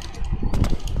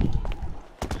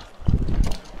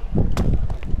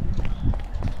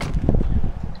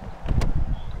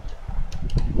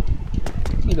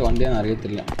 ഇത് വണ്ടിയാന്ന്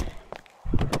അറിയത്തില്ല.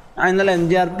 ഇന്നലെ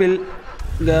MGRPയിൽ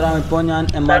കയറാം. ഇപ്പോൾ ഞാൻ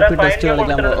MRP ടെസ്റ്റ്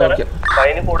കളിക്കാൻ പോകും. ഓക്കെ.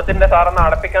 ഫൈന് കൊടുത്തിന്റെ സാറൊന്ന്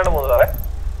അടപ്പിക്കാണ്ട് പോകുന്നു സാറേ.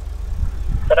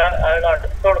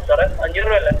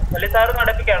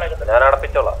 ഞാൻ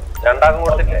അടപ്പിച്ചോളാം. രണ്ടാൾക്കും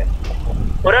കൊടുത്തില്ലേ?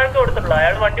 ഒരാൾക്ക് കൊടുത്തിട്ടുള്ളൂ.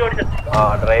 അയാൾ വണ്ടി ഓടിച്ചിട്ടുണ്ട്. ആ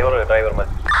ഡ്രൈവർ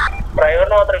മതി.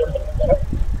 ഡ്രൈവറിന് മാത്രമേ കൊടുത്തിട്ടുള്ളൂ.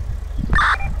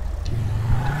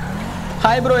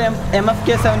 Hi bro, MFK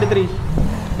 73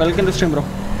 welcome to stream bro.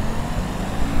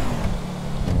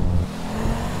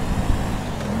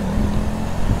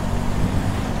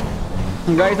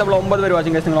 Guys നമ്മൾ 9 പേര്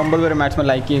വാച്ചിങ് ഗൈസ്. നിങ്ങൾ 9 പേര് മാക്സിമം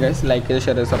ലൈക്ക് ചെയ്യുക ഗൈസ്. ലൈക്ക് ചെയ്ത്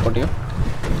ഷെയർ ചെയ്ത് സപ്പോർട്ട് ചെയ്യും.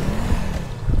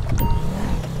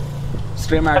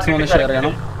 സ്ട്രീം മാക്സിമം ഒന്ന് ഷെയർ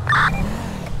ചെയ്യണം.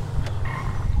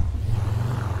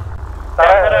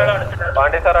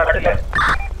 പാണ്ഡ്യ സാർ അടച്ചില്ലേ?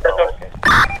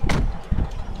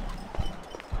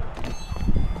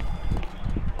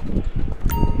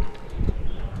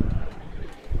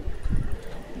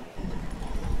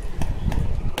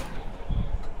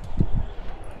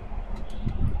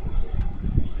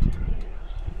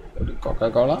 ഒരു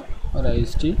കൊക്കക്കോള, ഒരു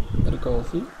ഐസ് ടീ, ഒരു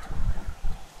കോഫി,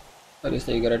 ഒരു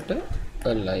സിഗരറ്റ്,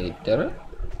 ഒരു ലൈറ്റർ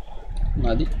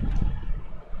മതി.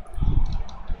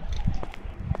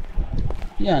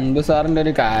 ഈ അൻപു സാറിൻ്റെ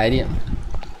ഒരു കാര്യം,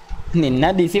 നിന്നെ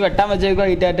DC വെട്ടാൻ വെച്ചേക്കോ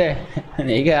ഈറ്റാറ്റെ.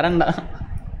 നീ കയറണ്ട.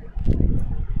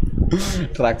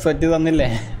 ട്രക്സ് വെച്ച്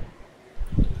തന്നില്ലേ?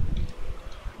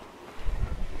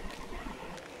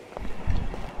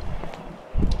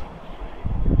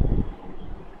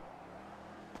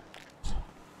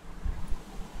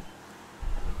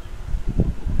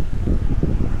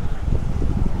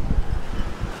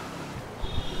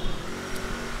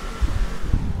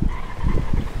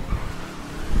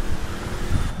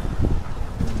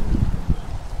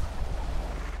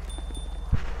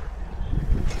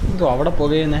 അവിടെ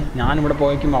പോകുന്നേ, ഞാനിവിടെ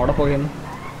പോയിക്കുമ്പോൾ അവിടെ പോകുന്നു.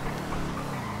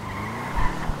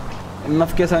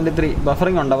 MFK 73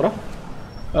 ബഫറിങ് ഉണ്ടോ ബ്രോ?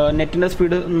 നെറ്റിൻ്റെ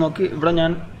സ്പീഡ് നോക്കി ഇവിടെ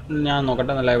ഞാൻ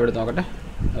നോക്കട്ടെ. ലൈവ് എടുത്ത് നോക്കട്ടെ.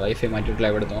 വൈഫൈ മാറ്റിയിട്ട്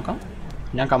ലൈവ് എടുത്ത് നോക്കാം.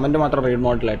 ഞാൻ കമൻറ്റ് മാത്രം റീഡ്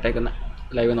മോഡിലാണ് ഇട്ടേക്കുന്നത്.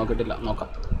 ലൈവ് നോക്കിയിട്ടില്ല. നോക്കാം.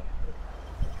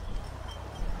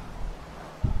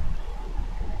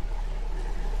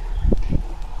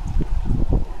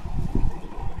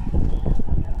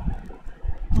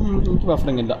 എനിക്ക്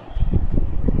ബഫറിങ് ഇല്ല.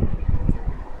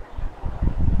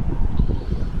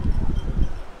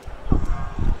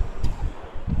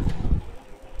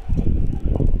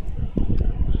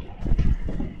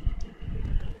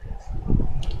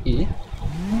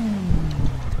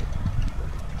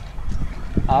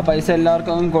 ആ പൈസ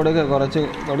എല്ലാവർക്കും കൊടുക്കുക. കുറച്ച്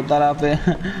കൊടുത്താൽ ആ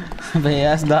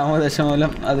പേയാസ്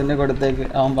ദാമോദശമൂലം അതിന് കൊടുത്തേക്ക്.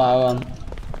 അവൻ പാവമാണ്.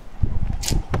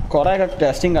 കുറേയൊക്കെ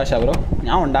ടെസ്റ്റിംഗ് കാശാണ് ബ്രോ.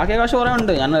 ഞാൻ ഉണ്ടാക്കിയ കാശ് കുറേ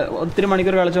ഉണ്ട്. ഞാൻ ഒത്തിരി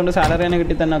മണിക്കൂർ കളിച്ചുകൊണ്ട് സാലറി തന്നെ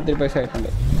കിട്ടി തന്നെ ഒത്തിരി പൈസ ആയിട്ടുണ്ട്.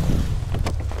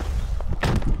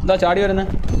 എന്താ ചാടി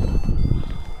വരുന്നത്?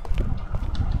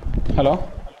 ഹലോ,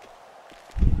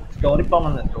 സ്റ്റോറി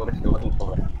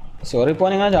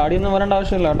പോകാൻ ഇങ്ങനെ ചാടിയൊന്നും വരേണ്ട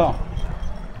ആവശ്യമില്ല കേട്ടോ.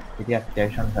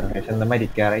 അത്യാവശ്യം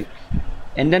മരിക്കാറായി.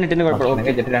 എൻ്റെ നെറ്റിന്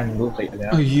കുഴപ്പമില്ല.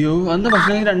 അയ്യോ, എന്താ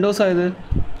ഭക്ഷണം 2 ദിവസമായത്?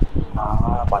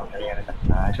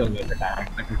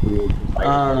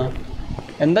 ആണ്.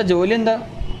 എന്താ ജോലി? എന്താ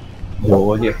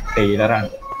ടൈലറാണ്.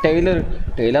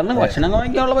 ടൈലറിന് ഭക്ഷണം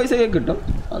വാങ്ങിക്കാനുള്ള പൈസ കിട്ടും.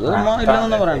 അത്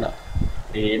ഇല്ലെന്നൊന്നും പറയണ്ട.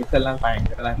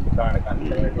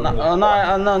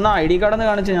 ഒന്ന് ID കാർഡ് ഒന്ന്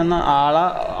കാണിച്ചു ഞാൻ ആളെ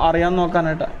അറിയാൻ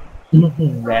നോക്കാനായിട്ടാ.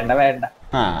 വേണ്ട.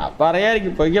 അപ്പൊ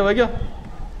അറിയായിരിക്കും. പോയിക്കോ.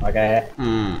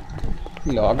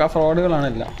 ലോക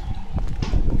ഫ്രോഡുകളാണല്ല.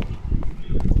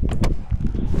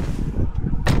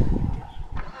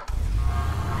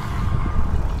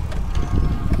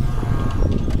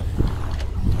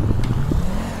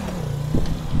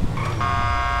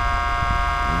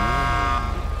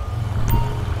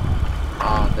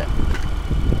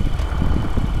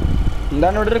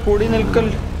 എന്താണ് ഇവിടെ ഒരു കൂടി നിൽക്കൽ?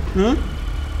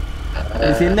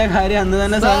 ഇതിന്റെ കാര്യം അന്ന്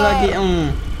തന്നെ സാധാക്കി.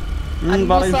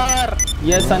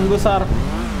 Yes Anbu sir.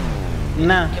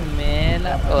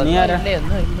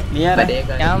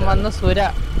 ഞാൻ വന്ന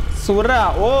സുര.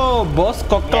 ഓ ബോസ്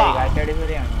കൊക്ക.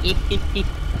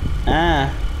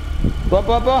 പോ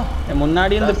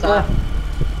മുന്നാടി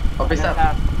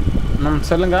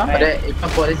ഇപ്പൊ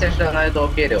പോലീസ് സ്റ്റേഷൻ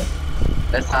തോക്കി തരുമോ?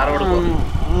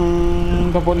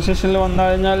 ഇപ്പോൾ പോലീസ് സ്റ്റേഷനിൽ വന്നു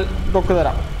കഴിഞ്ഞാൽ തോക്ക്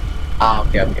തരാം. ആ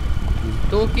ഓക്കെ ഓക്കെ.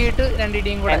 തൂക്കിയിട്ട്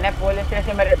രണ്ടിടിയും കൂടെ എന്നെ പോലീസ്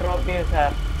സ്റ്റേഷൻ വരെ ഡ്രോപ്പ് ചെയ്യൂ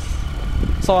സാർ.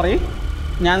 സോറി,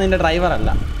 ഞാൻ നിന്റെ ഡ്രൈവർ അല്ല.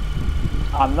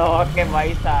 അന്ന് ഓക്കെ ബൈ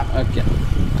സാർ. ഓക്കെ,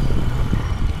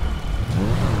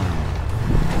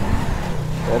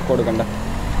 തോക്ക് കൊടുക്കണ്ട.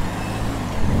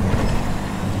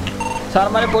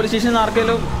 സാർമാരെ പോലീസ് സ്റ്റേഷനിൽ നിന്ന്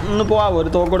ആർക്കെങ്കിലും ഒന്ന് പോവാമോ ഒരു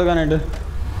തോക്ക് കൊടുക്കാനായിട്ട്?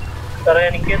 സാറേ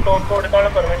എനിക്ക് തോക്ക് കൊടുക്കാനുള്ള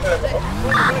പെർമിഷൻ എടുക്കണം.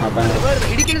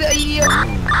 ഇടിക്കരുത്. അയ്യോ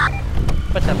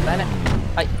ഇപ്പൊ ചെറുതാനെ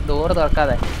ഡോറ്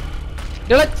തുറക്കാതെ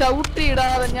ചവിട്ടി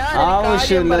ഇടാതെ ഞാൻ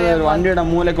ആവശ്യമില്ല. വണ്ടിയുടെ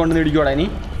മൂല കൊണ്ട് ഇടിക്കൂടാ ഇനി.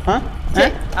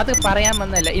 അത് പറയാൻ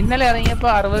വന്നല്ല. ഇന്നലെ ഇറങ്ങിയപ്പോ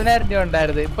 60,000 രൂപ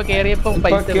ഉണ്ടായിരുന്നു. ഇപ്പൊ കേറിയപ്പോ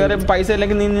പൈസ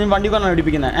ഇല്ലെങ്കിൽ നീ വണ്ടി കൊണ്ടാണ്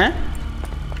ഇടിപ്പിക്കുന്നത്.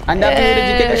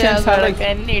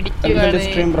 എന്നെ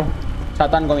ഇടിക്കുക.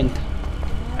 സാത്താൻ ഗോവിന്ദ്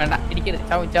വേണ്ട ഇടിക്കരുത്.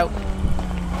 ചാവും ചാവും.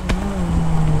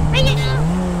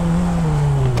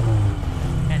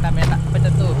 വേണ്ട വേണ്ട. ഇപ്പൊ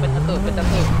ചത്തു ഇപ്പൊ ചത്തു ഇപ്പൊ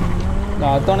ചത്തു.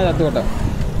 അതാണ് ചത്തുകൊട്ടെ.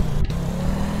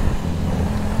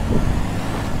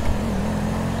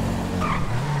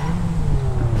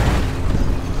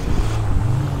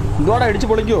 എന്തുവാടാ ഇടിച്ചു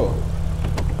പൊളിക്കുവോ?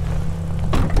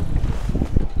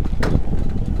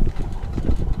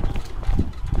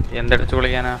 എന്തടിച്ചു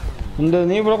പൊളിക്കാനാ? എന്ത്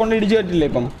നീ ഇവിടെ കൊണ്ട് ഇടിച്ചു കയറ്റില്ലേ?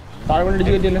 ഇപ്പം താഴെ കൊണ്ട്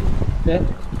ഇടിച്ചു കയറ്റിയല്ലോ.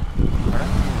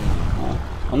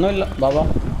 ഒന്നുമില്ല ബാബാ,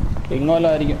 ഇങ്ങോല്ലോ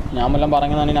ആയിരിക്കും. ഞാൻ വല്ലതും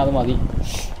പറഞ്ഞതാണെങ്കിൽ അത് മതി.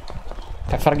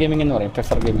 പെഫർ ഗെയിമിംഗ് എന്ന് പറയും.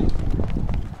 പെഫർ ഗെയിമിംഗ്.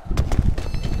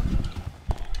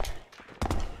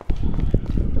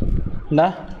 എന്താ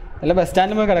അല്ല ബസ്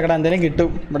സ്റ്റാൻഡിൽ പോയി കിടക്കടാ, എന്തെങ്കിലും കിട്ടും.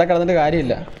 ഇവിടെ കിടന്നിട്ട്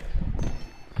കാര്യമില്ല.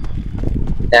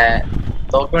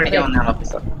 തോക്ക്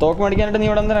മേടിക്കാനായിട്ട് നീ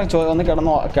ഇവിടെ ഒന്ന്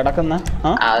കിടക്കുന്ന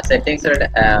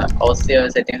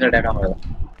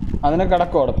അതിനെ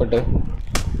കിടക്കോ ഉടപ്പിട്ട്?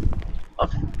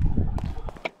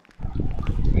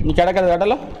 നീ കിടക്കരുത്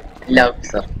കേട്ടല്ലോ.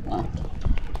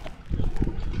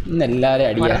 ഇന്ന് എല്ലാരും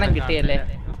അടിക്കണം കിട്ടിയല്ലേ?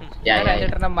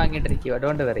 വാങ്ങിട്ടിരിക്കുക.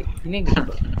 Don't worry. ഇനിയും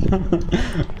കിട്ടും.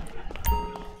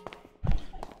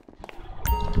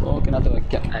 തോക്കിനകത്ത്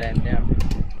വെക്കാം.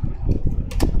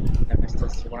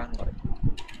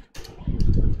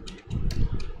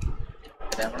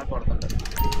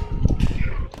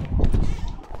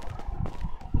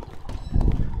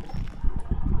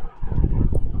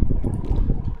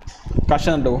 കർഷ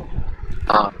ഉണ്ടോ?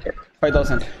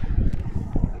 5,000.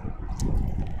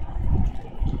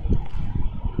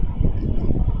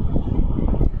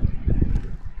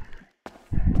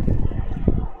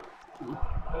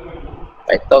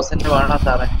 വേണോ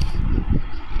സാറേ?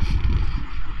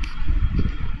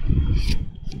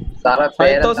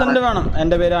 5,000 വേണം.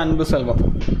 എന്റെ പേര് അൻബു സെൽവം.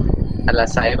 അല്ല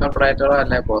സൈബർ പ്രൊഡക്ടറോ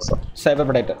അല്ല ബോസോ? സൈബർ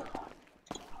പ്രൊഡക്ടർ.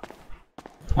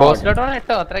 ബോസിലോട്ടോ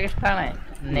ഇട്ടോ? അത്രയ്ക്ക് ഇഷ്ടമാണ്.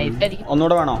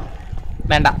 ഒന്നുകൂടെ വേണോ?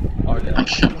 വേണ്ട.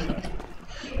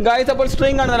 ഗായ്സ് അപ്പോൾ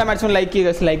സ്ട്രീം കാണുന്നില്ല. മാക്സിമം ലൈക്ക്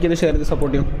ചെയ്യുക, ലൈക്ക് ചെയ്ത് ഷെയർ ചെയ്ത്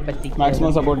സപ്പോർട്ട് ചെയ്യും.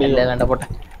 മാക്സിമം സപ്പോർട്ട് ചെയ്യുക. വേണ്ട പോട്ടെ.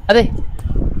 അതെ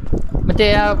മറ്റേ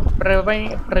ആ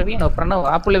പ്രവീണോ പ്രണവ്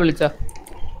ആ പുള്ളി വിളിച്ചോ?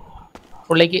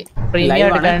 പുള്ളിക്ക് പ്രീമിയം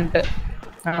എടുക്കാനായിട്ട്.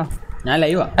 ആണോ? ഞാൻ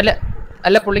ലൈവാ. അല്ല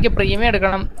അല്ല പുള്ളിക്ക് പ്രീമിയം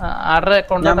എടുക്കണം. ആരുടെ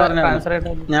അക്കൗണ്ട് ട്രാൻസ്ഫർ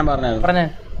ഞാൻ പറഞ്ഞു.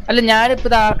 അല്ല ഞാനിപ്പോ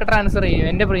ഇത് ആർക്ക് ട്രാൻസ്ഫർ ചെയ്യും?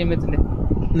 എന്റെ പ്രീമിയത്തിന്റെ.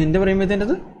 നിന്റെ പ്രീമിയത്തിന്റെ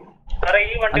അത്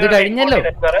കഴിഞ്ഞല്ലോ.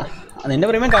 നിന്റെ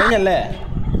പ്രീമിയം കഴിഞ്ഞല്ലേ?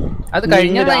 അത്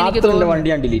കഴിഞ്ഞാൽ എനിക്ക് തോന്നുന്നു വണ്ടി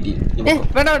ഞാൻ ഡിലീറ്റ് ചെയ്യും.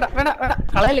 വേണ്ട വേണ്ട വേണ്ട വേണ്ട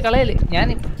കളയല്. ഞാൻ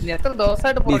എത്ര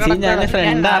ദിവസമായിട്ട്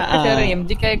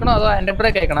MGക്ക് അയക്കണോ അതോ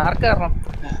ആൻഡ്രോയിഡ് അയക്കണോ? ആർക്ക് കാരണം?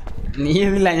 നീ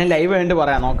ഇതില്ല, ഞാൻ ലൈവ് വേണ്ടി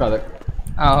പറയാം. നോക്കാതെ.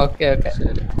 ആ ഓക്കെ ഓക്കെ.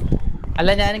 അല്ല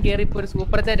ഞാൻ കേറി ഇപ്പൊ ഒരു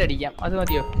സൂപ്പർ ചാറ്റ് അടിക്കാം. അത്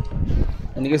മതിയോ?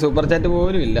 എനിക്ക് സൂപ്പർ ചാറ്റ്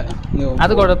പോലും ഇല്ല.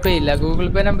 അത് കുഴപ്പമില്ല. ഗൂഗിൾ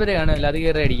പേ നമ്പർ കാണുമല്ലോ, അത്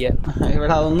കയറി അടിക്കാം.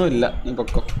 ഇവിടെ അതൊന്നും ഇല്ല. നീ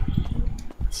പൊക്കോ.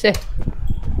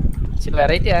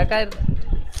 Variety ആക്കായിരുന്നു.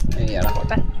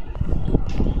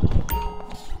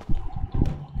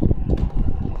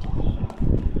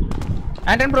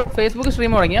 Anton bro Facebook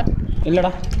stream തുടങ്ങിയ?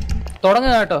 ഇല്ലടാ,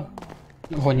 തുടങ്ങുക കേട്ടോ.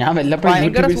 ഞാൻ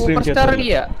ഭയങ്കര സൂപ്പർ സ്റ്റാർ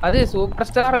അടിയാ. അത് സൂപ്പർ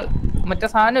സ്റ്റാർ മറ്റേ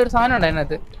സാധനം ഒരു സാധനം ഉണ്ട്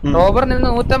അതിനകത്ത്. റോബറിൽ നിന്ന്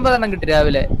 150 എണ്ണം കിട്ടി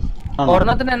രാവിലെ.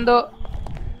 ഒരെണ്ണത്തിന് എന്തോ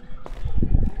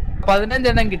 15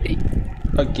 എണ്ണം കിട്ടി.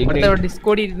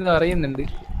 ഡിസ്കോഡിൽ ഇരുന്ന് പറയുന്നുണ്ട്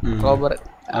റോബർ.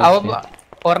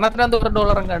 ഒരെണ്ണത്തിന് എന്തോ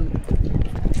 $1 കണ്ടു.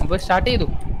 അപ്പൊ സ്റ്റാർട്ട് ചെയ്തു.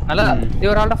 നല്ലതാ. ഇത്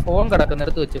ഒരാളുടെ ഫോൺ കിടക്കുന്നു,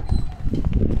 എടുത്ത് വെച്ചു.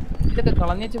 ഇതൊക്കെ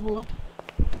കളഞ്ഞു പോവാ.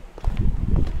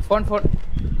 ഫോൺ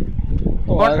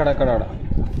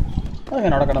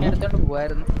എടുത്തോണ്ട്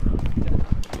പോവായിരുന്നു.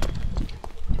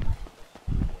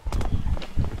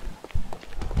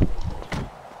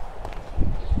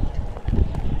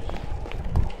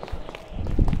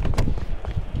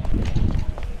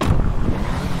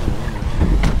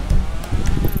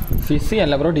 ഫിസി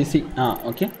അല്ല ബ്രോ, DC. ആ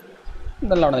ഓക്കെ.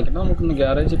 ഇതെല്ലാം അവിടെ നിൽക്കണം. നമുക്കൊന്ന്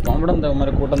ഗ്യാരേജ് പോകാം. ഇവിടെ എന്താ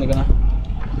കൂട്ടം നിൽക്കുന്ന?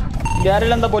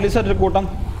 ഗ്യാരേജിൽ എന്താ പോലീസുകാരുടെ കൂട്ടം?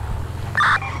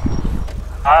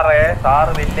 സാറേ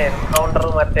സാറ് വലിയ എൻകൗണ്ടർ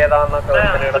മറ്റേതാന്നൊക്കെ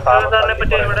സാറിനെ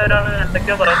പറ്റി ഇവിടെ ഒരാൾ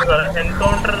എന്തൊക്കെയോ പറയുന്നത് സാറേ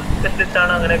എൻകൗണ്ടർ സ്പെഷ്യലിസ്റ്റ്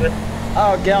ആണ് അങ്ങനെയൊക്കെ.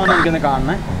 അവനെനിക്കൊന്ന്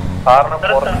കാണണേ.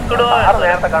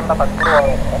 നേരത്തെ കണ്ട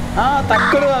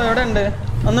തക്കുടു എവിടെ ഉണ്ട്?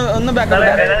 ഒന്ന് ബാക്ക്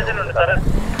സാറേ.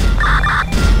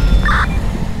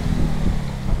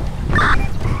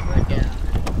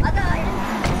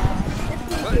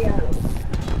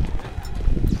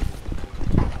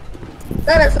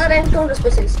 സാർ എൻകൗണ്ടർ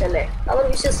സ്പെഷ്യലിസ്റ്റ് അല്ലേ? അവർ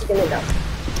വിശ്വസിക്കുന്നില്ല.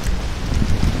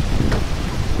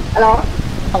 ഹലോ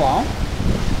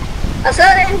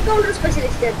സാർ എൻകൗണ്ടർ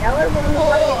സ്പെഷ്യലിസ്റ്റ് അല്ലേ? അവർ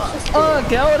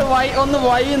ഒന്ന്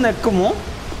വൈ നിൽക്കുമോ?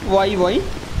 വൈ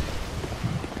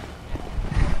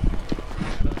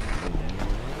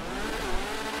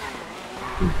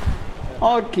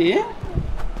ഓക്കെ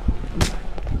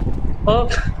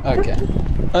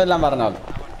അതെല്ലാം പറഞ്ഞോ.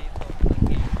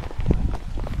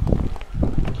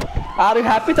 Are you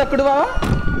happy Thakkudu Baba?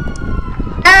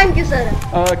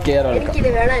 Okay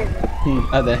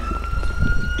അതെ.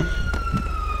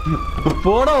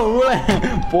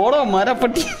 പോടോ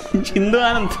മരപ്പട്ടി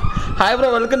ചിന്താനന്ദ്. Hi bro,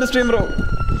 welcome to stream bro.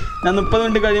 ഞാൻ 30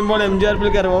 മിനിറ്റ് കഴിയുമ്പോൾ MGRP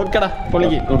കയറി. ഓക്കെടാ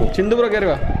പൊളിക്ക്. ചിന്തു ബ്രോ കയറി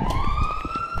വാ.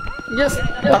 യെസ്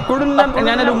തക്കുടിന്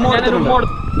ഞാനൊരു ഉമ്മ കൊടുത്തിട്ടുണ്ട്.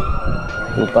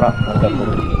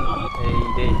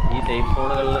 ഈ സേഫ്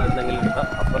സോണുകളിൽ എന്തെങ്കിലും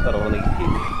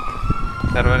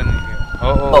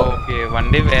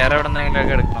വണ്ടി വേറെ എവിടെ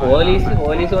നിന്നെങ്കിലൊക്കെ എടുക്കണം.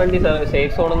 പോലീസ് വണ്ടി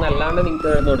സേഫ് സോണൊന്നും അല്ലാണ്ട്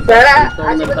നിങ്ങൾക്ക്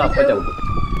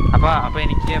അപ്പൊ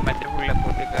എനിക്ക് മറ്റേ പുള്ളി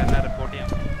പൊട്ടിക്കാരനെ റിപ്പോർട്ട് ചെയ്യാം.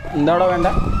 എന്താ വേണ്ട?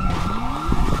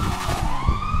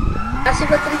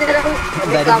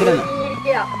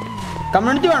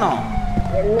 കമ്മ്യൂണിറ്റി വേണോ?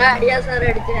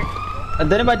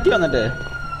 എന്തേലും പറ്റി വന്നിട്ട്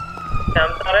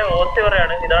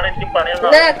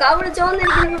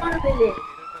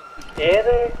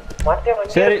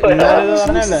ശരി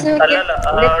പറഞ്ഞല്ലേ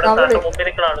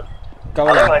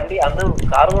വണ്ടി അന്ന്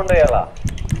കാർ കൊണ്ടുപോയാളാ.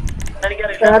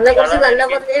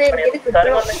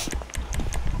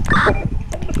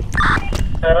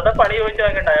 വെറുതെ പണി ചോദിച്ചു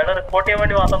വാങ്ങണ്ട, അയാള് റിപ്പോർട്ട് ചെയ്യാൻ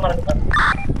വേണ്ടി മാത്രം പറഞ്ഞതാണ്.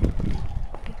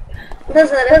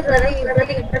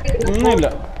 ഒന്നുമില്ല.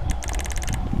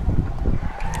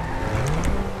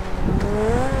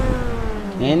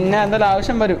 എന്നെ എന്തായാലും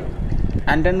ആവശ്യം വരും.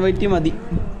 ആൻഡൻ വൈറ്റി മതി.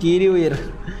 കീരി ഉയർ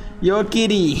യോ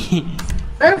കീരി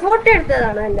ഫോട്ടോ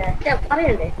എടുത്തതാണ്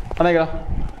പറയണ്ടേ?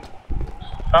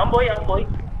 പോയി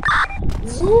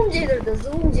സൂം ചെയ്തെടുത്തു.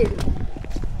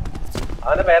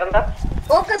 അവന്റെ പേരെന്താ?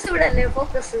 ഫോക്കസ് ഇവിടെ അല്ലേ?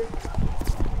 ഫോക്കസ്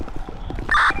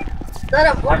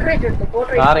പോർട്രേറ്റ് എടുത്തു.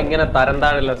 സാർ ഇങ്ങനെ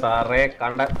തരംതാഴല്ലോ സാറേ.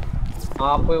 കണ്ട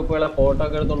മാപ്പ് ഉപ്പുള്ള ഫോട്ടോ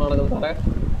ഒക്കെ എടുത്തോണ്ട് നടക്കുന്നു സാറേ.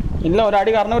 ഇല്ല,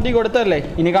 ഒരടി കർണപറ്റി കൊടുത്തല്ലേ.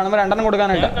 ഇനി കാണുമ്പോ 2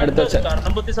 കൊടുക്കാനായിട്ട് എടുത്തു വെച്ച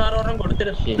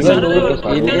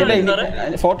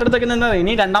ഫോട്ടോ എടുത്തേക്കുന്ന.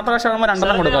 ഇനി 2ാം പ്രാവശ്യം കാണുമ്പോ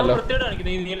 2 കൊടുക്കാമല്ലോ.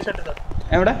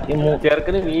 എവിടെ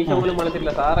ചെറുക്കിന് മീശ പോലും മണത്തില്ല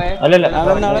സാറേ.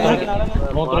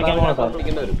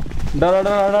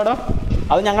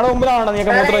 അത് ഞങ്ങളുടെ മുമ്പിലാണോ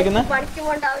നീയൊക്കെ മൂത്ര വയ്ക്കുന്നത്?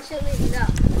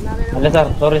 അല്ല സാർ,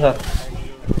 സോറി സാർ.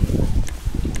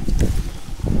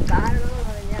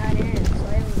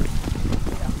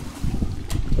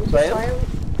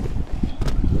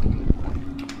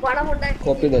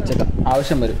 കോപ്പി ചെയ്ത് വെച്ചേക്കാം,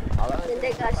 ആവശ്യം വരും.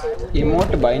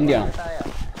 ഇമോട്ട് ബൈൻഡ് ചെയ്യണം.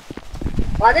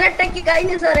 18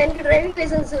 കഴിഞ്ഞു സാർ. എനിക്ക് ഡ്രൈവിംഗ്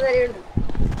ലൈസൻസ് വരെയുണ്ട്.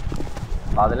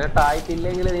 18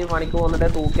 ആയിട്ടില്ലെങ്കിൽ നീ പണിക്ക് വന്നിട്ട്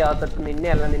തൂക്കി അകത്തിട്ട് നിന്നെ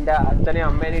അല്ല നിന്റെ അച്ഛനെ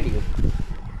അമ്മേനെ ഇടിക്കും.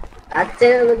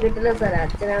 അച്ഛനൊന്നും കിട്ടില്ല സാർ.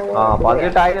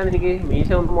 18 ആയില്ല എനിക്ക്. മീശ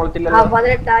ഒന്നും മുളച്ചില്ല.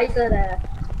 18 ആയി സാറേ.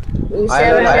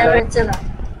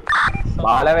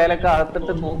 ബാലവേലക്ക്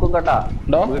അകത്തിട്ട് തൂക്കും കേട്ടാ.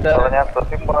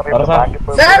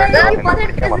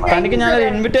 തനിക്ക് ഞാനൊരു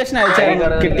ഇൻവിറ്റേഷൻ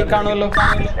അയച്ചായിരുന്നു, കിട്ടിക്കാണുമല്ലോ.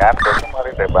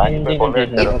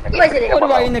 ഒരു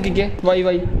വൈ നോക്കിക്കേ. വൈ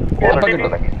അപ്പൊ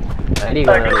കിട്ടും.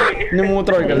 ഇനി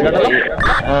മൂത്രം ഒഴിക്കരുത് കേട്ടോ.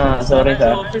 സോറി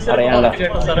സാർ, അറിയാനുള്ള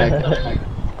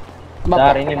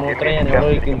ഇനി മൂത്രം ഞാൻ ഇവിടെ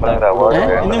ഒഴിക്കും.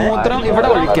 ഇനി മൂത്രം ഇവിടെ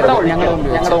ഒഴിക്കരുത്,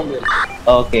 ഞങ്ങളുടെ മുമ്പിൽ.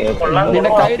 ഓക്കെ.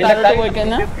 നിന്റെ കൈ താഴോട്ട് പോയി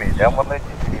കഴിഞ്ഞാൽ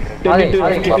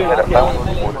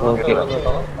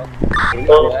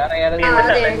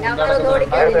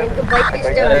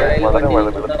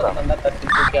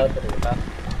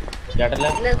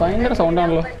ഭയങ്കര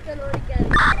സൗണ്ടാണല്ലോ.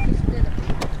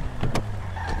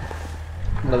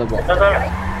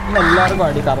 എല്ലാവർക്കും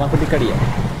അടി കർണക്കുട്ടിക്കടിയാ.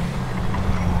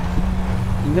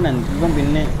 ഇവൻ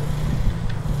പിന്നെ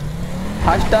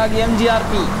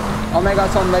 #MGRP omega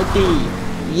zone വൈറ്റി.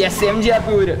 Yes, MGRP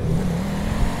ഊര്.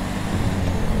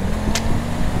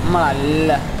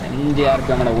 നമ്മളല്ല, MGRP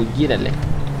നമ്മുടെ ഉയ്യരല്ലേ.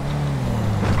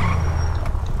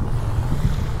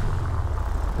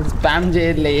 സ്പാം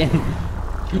ചെയ്തില്ലേ?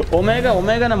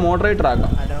 ഒമേഗനെ മോഡറേറ്റർ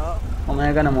ആക്കാം.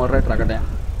 ഒമേഗനെ മോഡറേറ്റർ ആക്കട്ടെ.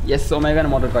 യെസ്, ഒമേഗനെ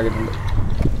മോഡറേറ്റർ ആക്കിയിട്ടുണ്ട്.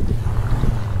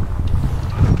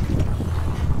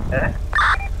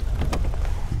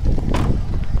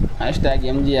 Hashtag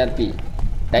MGRP.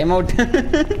 Time out.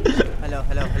 Hello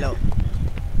hello hello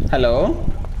hello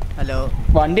hello.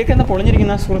 വണ്ടിയൊക്കെ എന്താ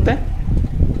പൊളിഞ്ഞിരിക്കുന്ന സുഹൃത്തെ?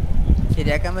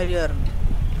 ശരിയാക്കാൻ വരുവായിരുന്നു.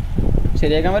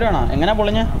 ശരിയാക്കാൻ വരുവാണോ? എങ്ങനെ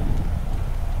പൊളിഞ്ഞ?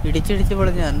 ഇടിച്ചിടിച്ച്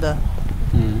പൊളിഞ്ഞ. എന്താ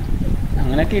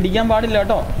അങ്ങനെയൊക്കെ ഇടിക്കാൻ പാടില്ല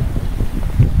കേട്ടോ.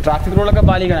 ട്രാഫിക് റൂളൊക്കെ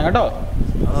പാലിക്കണം കേട്ടോ.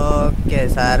 ഓക്കെ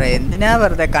സാറേ. എന്തിനാ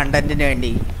വെറുതെ കണ്ടന്റിന്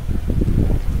വേണ്ടി?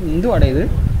 എന്തുവാടേ ഇത്?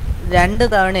 2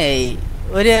 തവണയായി.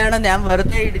 ഒരു തവണ ഞാൻ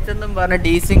വെറുതെ ഇടിച്ചെന്നും പറഞ്ഞ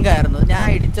ഡീസിംഗ് ആയിരുന്നു. ഞാൻ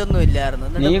ഇടിച്ചൊന്നും ഇല്ലായിരുന്നു.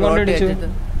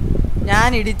 ഞാൻ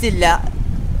ഇടിച്ചില്ല,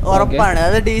 ഉറപ്പാണ്.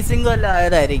 അത് ഡീസിംഗ് വല്ലതും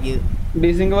ആയതായിരിക്കും.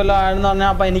 ഡീസിംഗ് വല്ലതും ആയെന്ന് പറഞ്ഞാൽ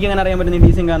അപ്പൊ എനിക്ക് എങ്ങനെ അറിയാൻ പറ്റും നീ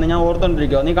ഡീസിംഗ് ആണ്? ഞാൻ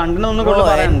ഓർത്തോണ്ടിരിക്കുവോ? നീ കണ്ടൊന്നും കൊണ്ട്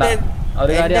പറയണ്ട.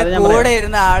 കൂടെ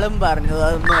ഇരുന്ന ആളും പറഞ്ഞു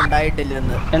അതൊന്നും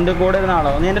ഉണ്ടായിട്ടില്ലെന്ന്. എന്റെ കൂടെ ഇരുന്ന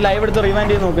ആളോ? നീ എന്റെ ലൈവ് എടുത്ത്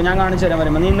റിവൈൻഡ് ചെയ്ത് നോക്ക്. ഞാൻ കാണിച്ചു തരാൻ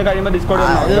വരുമ്പോ. നീ ഇന്ന് കഴിയുമ്പോ ഡിസ്കോഡ്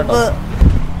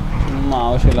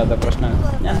ആവശ്യമില്ലാത്ത പ്രശ്നം.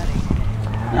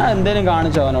 ഞാൻ എന്തേലും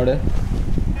കാണിച്ചോ അവനോട്?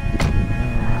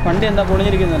 വണ്ടി എന്താ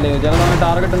പൊളിഞ്ഞിരിക്കുന്നല്ലേ? ചിലപ്പോൾ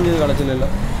ടാർഗറ്റ് ഒന്നും ചെയ്ത് കളിച്ചില്ലല്ലോ.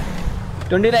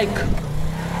 20 ലൈക്ക്.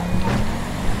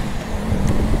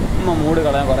 മൂഡ്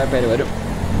കളയാൻ കുറെ പേര് വരും.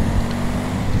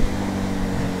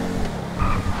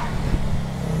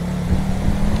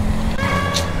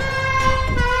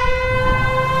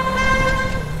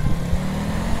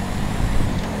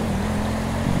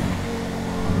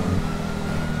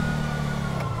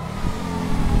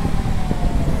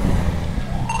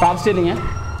 Car stealing.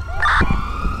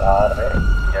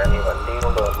 ഞാൻ ഈ വണ്ടി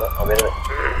കൊണ്ടുവന്നു. അവര്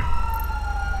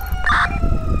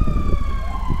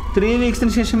 3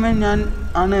 വീക്സിന് ശേഷമേ ഞാൻ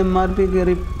ആണ് MRP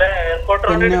കയറി.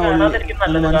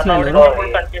 മനസ്സിലായില്ലോ.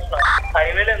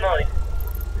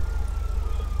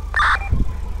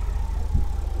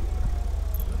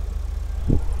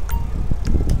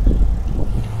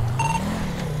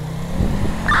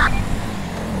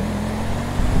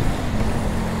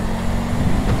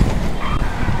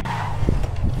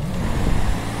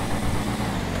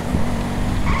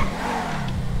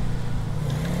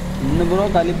 ഇന്ന് ബ്രോ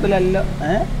കലിപ്പിലല്ലോ.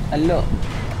 അല്ലോ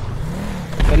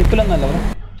കലിപ്പിലൊന്നല്ല ബ്രോ.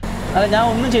 അല്ല ഞാൻ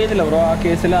ഒന്നും ചെയ്തില്ല ബ്രോ ആ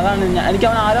കേസിൽ. അതാണ് എനിക്ക്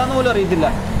അവൻ ആരാന്ന് പോലും അറിയത്തില്ല.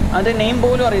 അവൻ്റെ നെയിം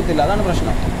പോലും അറിയത്തില്ല. അതാണ്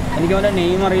പ്രശ്നം. എനിക്ക് അവൻ്റെ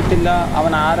നെയിം അറിയത്തില്ല,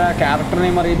 അവൻ ആരാ, ക്യാരക്ടർ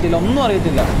നെയിം അറിയത്തില്ല, ഒന്നും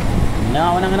അറിയത്തില്ല. പിന്നെ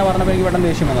അവൻ അങ്ങനെ പറഞ്ഞപ്പോൾ എനിക്ക് പെട്ടെന്ന്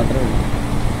ദേഷ്യം വന്നു. അത്രേ ഉള്ളൂ.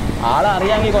 ആളെ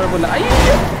അറിയാമെങ്കിൽ കുഴപ്പമില്ല.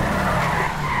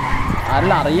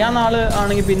 ആരെല്ലാം അറിയാവുന്ന ആള്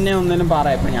ആണെങ്കിൽ പിന്നെ ഒന്നിനും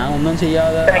പറയാം. ഇപ്പം ഞാൻ ഒന്നും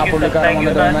ചെയ്യാതെ ആ പുള്ളിക്കാരൻ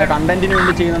വന്നിട്ട് കണ്ടന്റിന്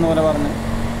വേണ്ടി ചെയ്യുന്ന പോലെ പറഞ്ഞു.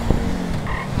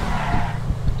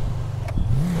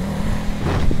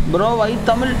 Bro Y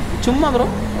Tamil? ചുമ്മാ ബ്രോ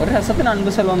ഒരു രസത്തിന്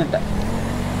അൻപു സെൽവന്നിട്ട.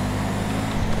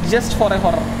 Just for A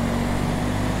horror.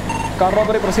 Car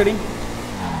robbery proceeding.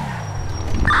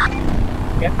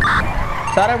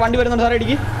 സാറേ വണ്ടി വരുന്നുണ്ട് സാറേ.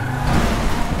 ഇടിക്ക്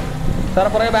സാറേ.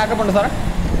 പുറകെ ബാക്കപ്പ് ഉണ്ട് സാറേ.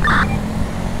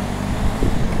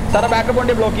 സാറേ ബാക്കപ്പ്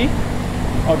വണ്ടി ബ്ലോക്ക് ചെയ്യും.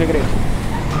 Okay great.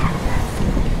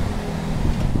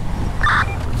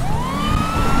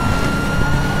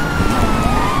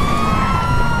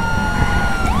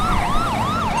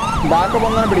 ബാക്കപ്പ്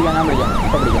ഒന്നും പിടിക്കാം. ഞാൻ പിടിക്കാം.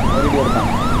 ഇപ്പം പിടിക്കാം. ഒരു ഇടി കൊടുക്കാം.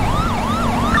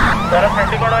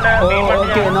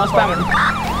 Okay no spam.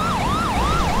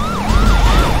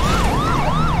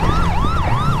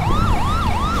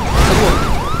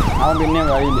 അവൻ പിന്നെ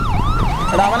വഴിയിൽ.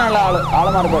 എടാ അവനുള്ള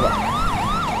ആള് മാറിപ്പോകാം.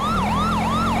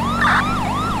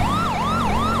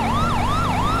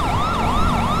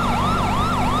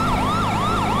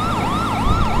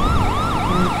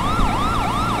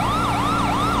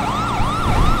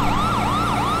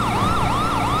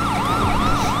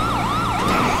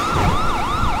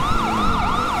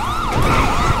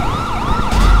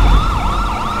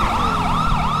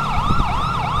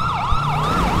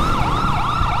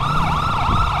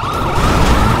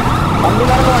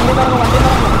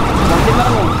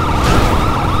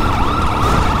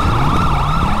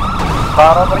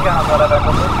 കാറോപ്പറിക്കാണോ സാറേ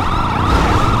backup?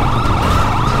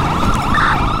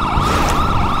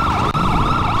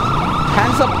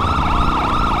 Hands up.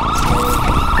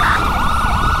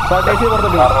 Sir taste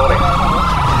പുറത്തില്ല.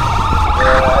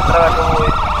 എത്ര ബാക്കപ്പ്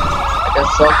പോയി?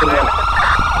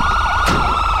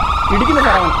 ഇടിക്കുന്നു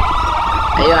സാർ അവൻ.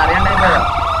 അയ്യോ അറിയണ്ടോ?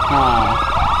 ആ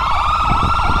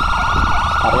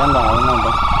അറിയണ്ട.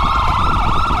 അതൊന്നുണ്ടോ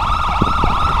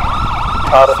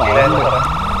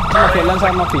എല്ലാം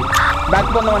സാർ നോക്കി.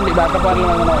 ബാക്കപ്പ് വന്ന വണ്ടി ബാക്കപ്പ് ആരെങ്കിലും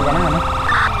വന്ന് നോക്കണം.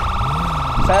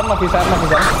 സാർ നോക്കി സാർ.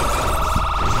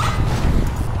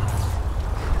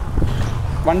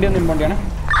 വണ്ടി ഒന്ന് ഇമ്പോണ്ടിയാണ്.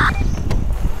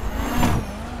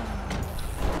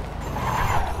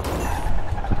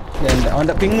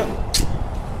 അവൻ്റെ പിങ്.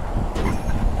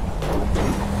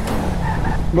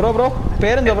 Bro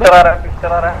പേരെന്തോ bro?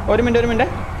 ഒരു മിനിറ്റ്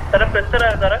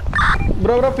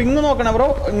ബ്രോ പിങ് നോക്കണേ ബ്രോ.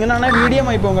 ഇങ്ങനെയാണെങ്കിൽ വീഡിയോ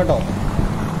ആയി പോകും കേട്ടോ.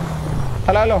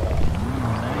 ഹലോ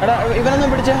എടാ ഇവനൊന്നും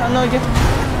പിടിച്ചേ ഒന്ന് നോക്കിയേ.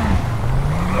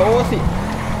 OC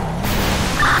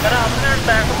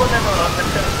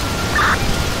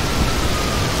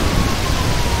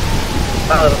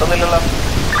നിർത്തുന്നില്ലല്ലോ.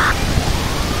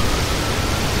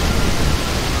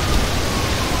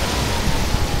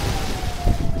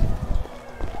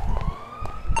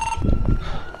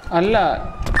 അല്ല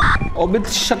ഒബിത്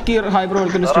ഷക്കീർ ഹൈബ്രോ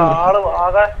ആള്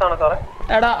ആകാശത്താണ് സാറേ.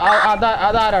 എടാ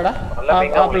അതാരാടാ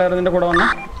ആ പ്ലെയർ നിന്റെ കൂടെ വന്ന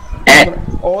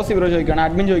ഓസി ബ്രോ ചോദിക്കാണ്,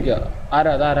 അഡ്മിൻ ചോദിക്കുക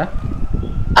ആരാ അതാരാ?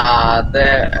 അത്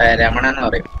രമണൻ എന്ന്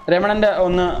പറയും. രമണന്റെ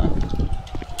ഒന്ന്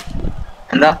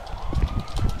എന്താ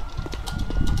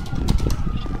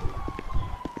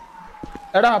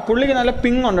എടാ പുള്ളിക്ക് നല്ല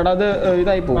പിങ് ഉണ്ടടാ, അത്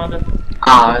ഇതായി പോകും.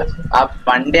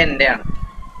 വണ്ടി എന്റെയാണ്.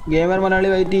 ഗെയിമർ മലയാളി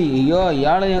വൈറ്റി. അയ്യോ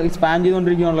ഇയാള് സ്പാൻ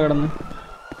ചെയ്തോണ്ടിരിക്കുവാണല്ലോ കിടന്ന്.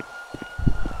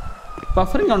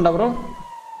 ബഫറിംഗ് ഉണ്ടോ ബ്രോ?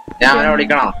 ഞാൻ അവനെ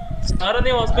വിളിക്കണോ?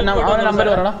 അവന്റെ നമ്പർ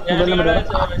പറയടാ, മൊബൈൽ നമ്പർ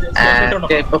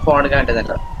പറ. ഇപ്പൊ ഫോൺ എടുക്കാൻ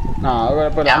പറ്റുന്നില്ല. ആ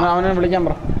കുഴപ്പമില്ല, അവനെ വിളിക്കാൻ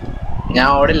പറ. ഞാൻ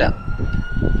ഓടില്ല.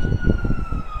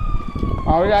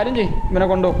 ആ ഒരു കാര്യം ചെയ്യ്, ഇവനെ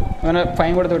കൊണ്ടുപോ, ഇവനെ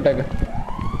ഫൈൻ കൊടുത്ത് വിട്ടേക്ക്.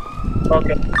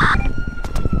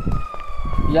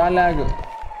 ലാഗ്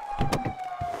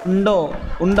ഉണ്ടോ?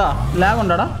 ഉണ്ടാ ലാഗ്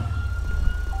ഉണ്ടോടാ?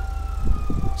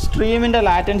 സ്ട്രീമിന്റെ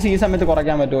ലാറ്റൻസി ഈ സമയത്ത്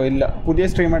കുറയ്ക്കാൻ പറ്റുമോ? ഇല്ല, പുതിയ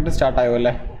സ്ട്രീമായിട്ട് സ്റ്റാർട്ടായോ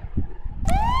അല്ലേ?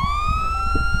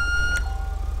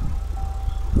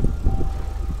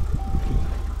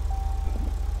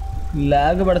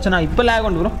 ലാഗ് പഠിച്ചാ ഇപ്പൊ ലാഗ്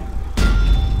ഉണ്ട് ബ്രോ.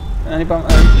 ഞാനിപ്പം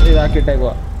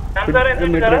ഇതാക്കിയിട്ടേക്കുവാ.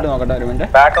 മീറ്റർ നോക്കട്ടെ ഒരു മിനിറ്റ്.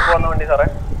 ബാക്കപ്പ് വന്ന വണ്ടി സാറേ.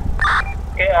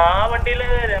 ആ വണ്ടിയില്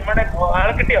നമ്മുടെ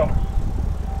ആളെ കിട്ടിയോ?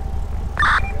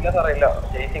 ഇല്ല സാറേ, ഇല്ല,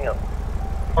 ചേസിംഗ് ആണ്.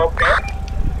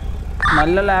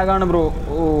 നല്ല ലാഗാണ് ബ്രോ.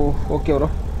 ഓ ഓക്കെ ബ്രോ.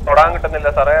 തൊടാൻ കിട്ടുന്നില്ല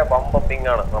സാറേ, പമ്പിങ്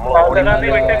ആണ്. നമ്മൾ അവനെ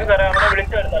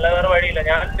വിളിച്ചു വരുന്നു, അല്ല വേറെ വഴിയില്ല.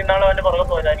 ഞാൻ നിന്നാളും അവന്റെ പുറകെ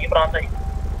പോയത്, എനിക്ക് പ്രാന്തായി.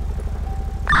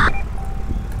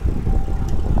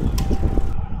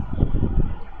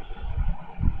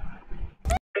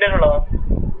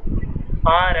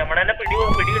 ആ രമണനെ പിടി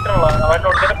കിട്ടണുള്ള അവൻ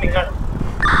ഒടുക്കത്തെ പിങ്ങാണ്.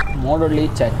 മോഡുള്ളി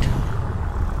ചാറ്റ്.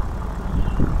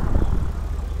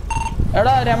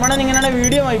 എടാ രമണൻ ഇങ്ങനെ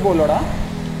വീഡിയോ ആയി പോലോടാ.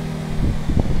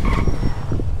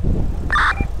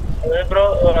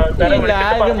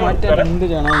 ലാഗ് മാറ്റാൻ എന്ത്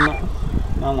ചെയ്യണമെന്ന്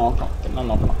ഞാൻ നോക്കാം, പിന്നെ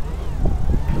നോക്കണം.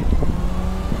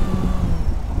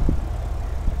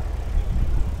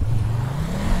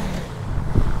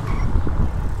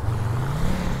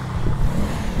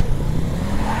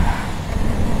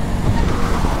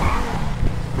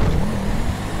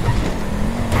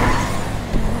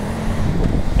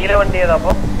 വണ്ടി ഏതാ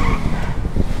അപ്പൊ?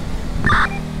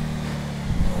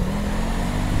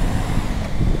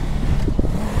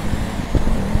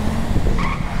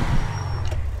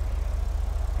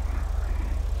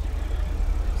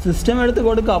 സിസ്റ്റം എടുത്ത്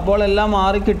കൊടുക്കുക, അപ്പോൾ എല്ലാം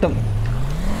മാറി കിട്ടും.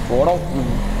 ഓടോ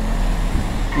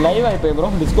ലൈവ് ആയിപ്പോയി ബ്രോ.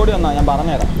 ഡിസ്കോഡിൽ വന്നാൽ ഞാൻ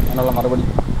പറഞ്ഞുതരാം അതിനുള്ള മറുപടി.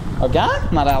 ഓക്കെ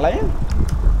മലയാളം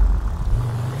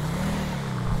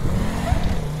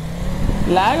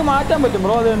ലാഗ് മാറ്റാൻ പറ്റും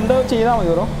ബ്രോ. അത് എന്തോ ചെയ്താൽ മതി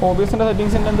ബ്രോ. OBSന്റെ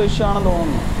സെറ്റിങ്സിൻ്റെ എന്തോ ഇഷ്യൂ ആണെന്ന്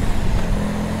തോന്നുന്നു.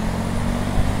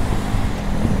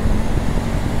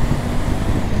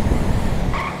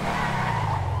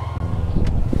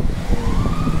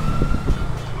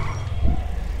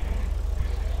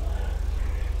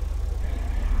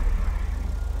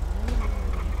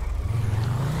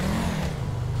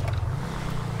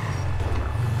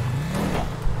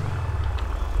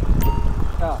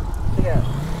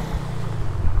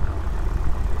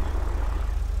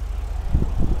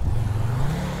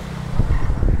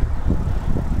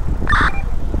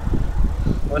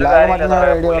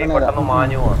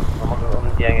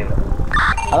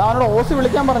 അത് അവനോട് ഓസി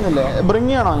വിളിക്കാൻ പറഞ്ഞില്ലേ? ബ്രിങ്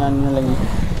ചെയ്യണോ ഞാൻ? അല്ലെങ്കിൽ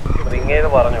ബ്രിങ് ചെയ്ത്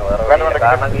പറഞ്ഞു, വേറെ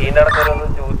കാരണം ഇതിന്റെ അടുത്തൊരു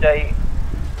ചൂച്ചായി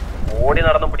ഓടി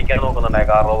നടന്ന് പിടിക്കാൻ നോക്കുന്നുണ്ടായി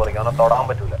കാർ റോബറിക്ക്. അവനെ തൊടാൻ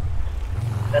പറ്റൂല.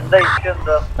 എന്താ ഇഷ്യൂ?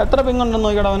 എന്താ എത്ര പിങ് ഉണ്ടെന്ന്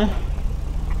നോക്കിക്കടാ അവന്.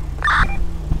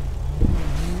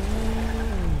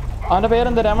 അവന്റെ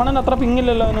പേരെന്താ? രമണൻ അത്ര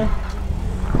പിങ്ങില്ലല്ലോ അവന്.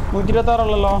 126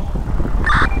 ഉള്ളല്ലോ.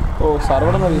 ഓ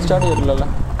സർവർ ഒന്ന് റീസ്റ്റാർട്ട് ചെയ്തിട്ടില്ലല്ലോ.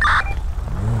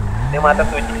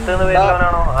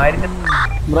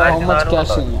 Bro, how much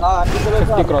cash?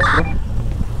 50 crores bro.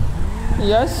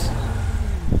 Yes.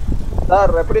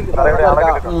 Sir எப்படி இருக்கு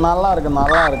சார்? நல்லா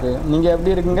இருக்கு. நீங்க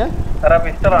எப்படி இருக்கீங்க? சார்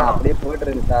மிஸ்டர் ஆனா அப்படியே போயிட்டு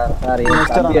இருக்கு சார். சார்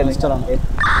மிஸ்டர் ஆனா.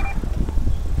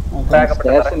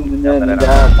 ஸ்டேஷன் நீங்க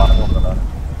பாருங்க.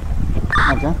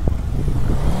 ஓகே.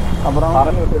 அப்புறம்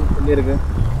பாருங்க சொல்லி இருக்கு.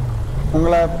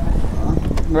 உங்களை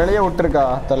வெளியே விட்டுருக்கா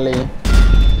தள்ளி?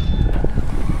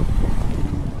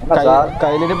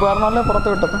 கையிலிருப்பு வரணும்ல புறத்து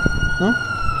விட்டது.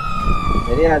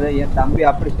 தெரியாது, என் தம்பி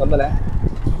அப்படி சொல்லல.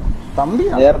 தம்பி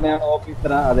நேர்மையான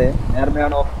ஆபீசரா? அதே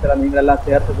நேர்மையான ஆபீசரா நீங்க எல்லாம்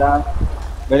சேர்த்து தான்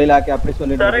வெளியிலாக்கி அப்படி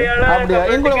சொல்லிட்டு. அப்படியா?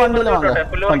 எங்களோட வண்டியில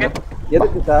வாங்க.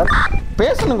 எதுக்கு சார்?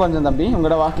 பேசணும் கொஞ்சம் தம்பி,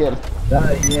 உங்களோட வாக்கியல்.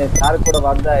 சார் கூட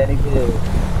வந்தா எனக்கு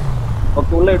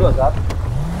ஓகே உள்ள இடுவா சார்.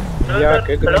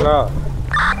 கேக்குதுங்களா?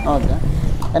 ஓகே.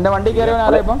 എന്റെ വണ്ടി കയറിയവൻ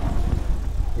ആരാ ഇപ്പം?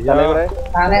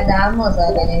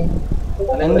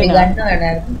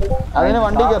 അതിന്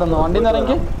വണ്ടി കയറുന്നു. വണ്ടി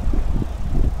ഇറങ്ങി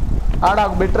ஆடா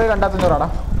பெட்ரே கண்டாத்துறாடா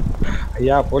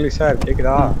ஐயா போலீஸ் சார்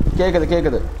கேக்குதா?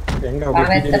 கேக்குது எங்க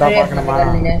போயிட்டீங்களா பார்க்கணுமா?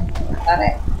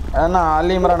 انا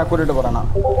علي இம்ரானை கூட்டிட்டு போறானா?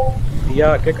 ஐயா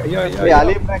ஐயா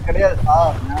அலி இம்ரான் கிடையாது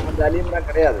சார். நான் வந்து அலி இம்ரான்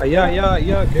கிடையாது. ஐயா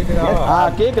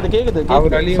கேக்குதா? கேக்குது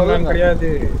அவர் அலி இம்ரான் கிடையாது.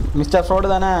 மிஸ்டர் ஃப்ரோட்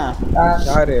தானே?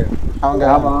 யாரு அவங்க?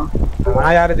 ஆமா.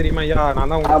 நான் யாரு தெரியுமா ஐயா? நான்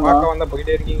தான் உங்களை பார்க்க வந்த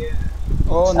போயிட்டே இருக்கீங்க.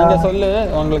 ஓ நீங்க சொல்லு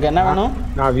உங்களுக்கு என்ன வேணும்?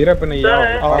 நான் வீரப்பன் ஐயா.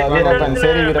 வீரப்பன்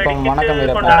சரி வீரப்பன் வணக்கம்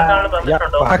வீரப்பன்.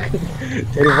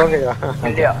 சரி போங்க ஐயா.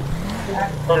 இல்லையா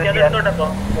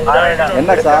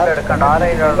என்ன சார்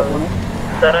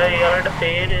സാർ ഇയാളുടെ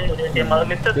പേര്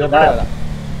മിസ്റ്റർ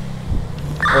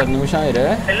ഒരു നിമിഷം ഇരു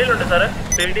സെല്ലിലുണ്ട് സാറ്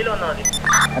ഫീൽഡിൽ വന്നാൽ മതി.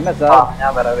 என்ன சார்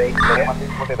ഞാൻ വരാം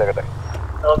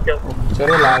ഓക്കെ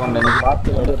ചെറിയ ലാഗ് ഉണ്ട് എനിക്ക്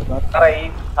സാറേ ഈ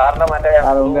സാറിന്റെ മറ്റേ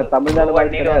உங்க தமிழ்நாடு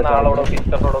വണ്ടിയിൽ വന്ന ആളോട്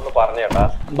സിസ്റ്ററിനോടൊന്ന് പറഞ്ഞേട്ടാ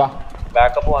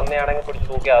ബാക്കപ്പ് വന്നയാണെങ്കിൽ പിടിച്ച്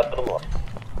തൂക്കി അകത്തുനിന്ന്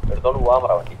എടുത്തോണ്ട് പോവാൻ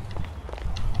പറ വണ്ടി.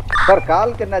 சார்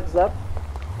கால்க்கு என்னாச்சு சார்?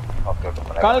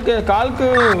 കാൽക്ക്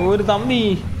ഒരു തമ്പി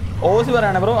ഓസ്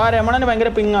പറയാണ് ബ്രോ. ആ രമണന് ഭയങ്കര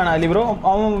പിങ്ങാണ് അലി ബ്രോ.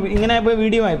 അവൻ ഇങ്ങനെ പോയി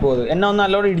വീഡിയോ ആയി പോകുന്നത്. എന്നെ ഒന്ന്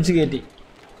നല്ലോണം ഇടിച്ച് കയറ്റി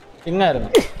പിങ്ങായിരുന്നു.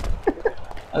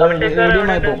 അത് വീഡിയോ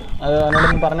ആയി പോകും. അത്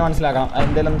എന്നോടൊന്ന് പറഞ്ഞ് മനസ്സിലാക്കണം.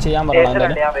 എന്തെങ്കിലും ചെയ്യാൻ പറയണം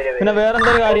എന്തായാലും. പിന്നെ വേറെ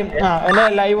എന്തൊരു കാര്യം എൻ്റെ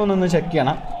ലൈവ് ഒന്ന് ചെക്ക്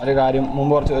ചെയ്യണം. ഒരു കാര്യം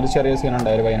മുമ്പ് കുറച്ച് ഒരു ചെറിയ സീൻ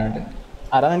ഉണ്ടായിരുന്നു പയ്യനായിട്ട്.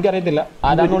 ആരാന്ന് എനിക്കറിയത്തില്ല.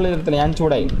 ആരാന്നുള്ള തരത്തില്ല. ഞാൻ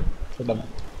ചൂടായി പെട്ടെന്ന്.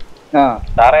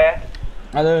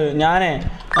 അത് ഞാനേ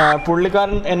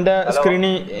പുള്ളിക്കാരൻ എൻ്റെ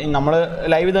സ്ക്രീനിൽ നമ്മൾ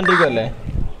ലൈവ് ചെയ്തോണ്ടിരിക്കുമല്ലേ,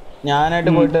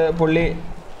 ഞാനായിട്ട് പോയിട്ട് പുള്ളി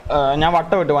ഞാൻ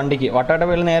വട്ടമിട്ട് വണ്ടിക്ക് വട്ടമിട്ട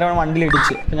പേരിൽ നേരെ വണ്ടിയിൽ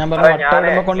ഇടിച്ച്. ഞാൻ പറഞ്ഞു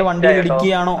വട്ടമിടുമ്പോൾ കൊണ്ട് വണ്ടിയിൽ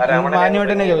ഇടിക്കുകയാണോ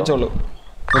മാന്യമായിട്ട് തന്നെ ചോദിച്ചോളൂ.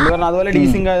 പുള്ളി പറഞ്ഞു അതുപോലെ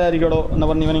ഡീസിങ് ആയതായിരിക്കടോ എന്ന്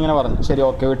പറഞ്ഞ് ഇവനിങ്ങനെ പറഞ്ഞു. ശരി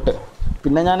ഓക്കെ വിട്ട്.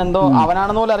 പിന്നെ ഞാൻ എന്തോ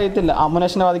അവനാണെന്ന് പോലും അറിയത്തില്ല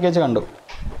അമ്മുനേഷൻ്റെ വാതിക്ക് വെച്ച് കണ്ടു.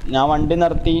 ഞാൻ വണ്ടി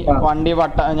നിർത്തി വണ്ടി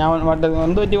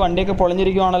എന്ത് പറ്റി വണ്ടിയൊക്കെ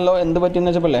പൊളിഞ്ഞിരിക്കുവാണല്ലോ എന്ത്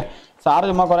പറ്റിയെന്ന് വെച്ചപ്പോഴേ സാറ്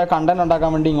ചുമ്മാ കുറേ കണ്ടന്റ് ഉണ്ടാക്കാൻ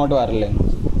വേണ്ടി ഇങ്ങോട്ട് വരില്ലേ.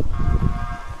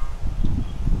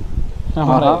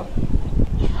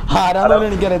 ആരാന്നോലും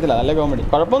എനിക്കറിയത്തില്ല. നല്ല കോമഡി.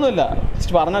 കുഴപ്പമൊന്നുമില്ല.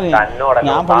 ജസ്റ്റ് പറഞ്ഞാൽ മതി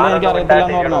ഞാൻ പുള്ളി എനിക്ക് അറിയത്തില്ല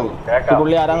എന്ന് പറഞ്ഞാൽ മതി.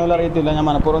 പുള്ളി ആരാന്നോലും അറിയത്തില്ല ഞാൻ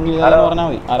മനഃപൂർവ്വം ചെയ്താലെന്ന് പറഞ്ഞാൽ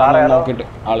മതി. ആരാന്ന് നോക്കിയിട്ട്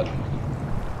ആള്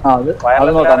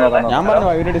ഞാൻ പറഞ്ഞു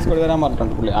വൈകിട്ട് ഡിസ്കോഡ് തരാൻ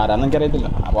പറഞ്ഞിട്ടുണ്ട്. പുള്ളി ആരാന്ന് എനിക്ക് അറിയത്തില്ല.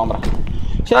 പോകാൻ പറ.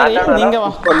 ശരി നീങ്ക വാ.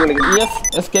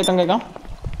 യെസ് കേൾക്കാം കേൾക്കാം.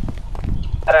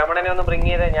 രമണനെ ഒന്ന് ബ്രിങ്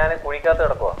ചെയ്തേ. ഞാൻ കുഴിക്കകത്ത്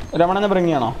കിടക്കുവാ. രമണനെ ബ്രിങ്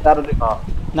ചെയ്യണോ?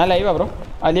 ഞാൻ ലൈവാ ബ്രോ.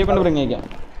 അലിയെ കൊണ്ട് ബ്രിങ് ചെയ്യിക്കാം.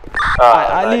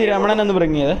 അലി രമണനെ ഒന്ന്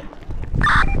ബ്രിങ് ചെയ്തേ.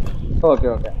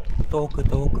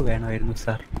 തോക്ക് വേണമായിരുന്നു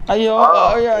സാർ. ஐயோ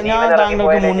ഞാൻ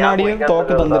താങ്കൾക്ക് മുന്നാടിയും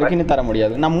തോക്ക് തന്നിരിക്കും. ഇനി തരാൻ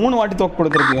മുടിயாது. நான் 3 വാട്ടി തോക്ക്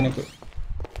കൊടുത്തിരിക്കും എനിക്ക്.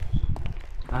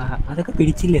 അതൊക്കെ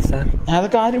പിടിച്ചില്ലേ സാർ?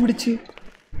 അതൊക്കെ ആര് പിടിച്ച്?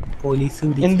 പോലീസ്.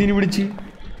 എന്തിനു പിടിച്ച്?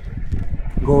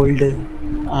 ഗോൾഡ്.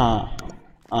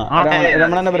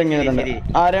 രമണനെ ബ്രിങ് ചെയ്തിട്ടുണ്ട്.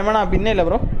 രമണ പിന്നെ ഇല്ല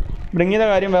ബ്രോ ബ്രിങ് ചെയ്ത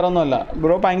കാര്യം വേറെ ഒന്നുമല്ല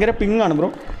ബ്രോ. ഭയങ്കര പിങ്ങാണ് ബ്രോ.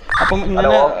 അപ്പം ഇങ്ങനെ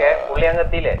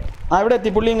ഇവിടെ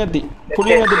എത്തി. പുള്ളി എത്തി.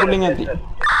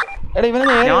 എടാ ഇവനെ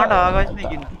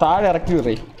താഴെ ഇറക്കി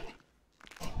വിറേ.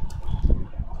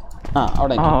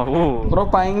 അവിടെ ബ്രോ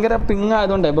ഭയങ്കര പിങ്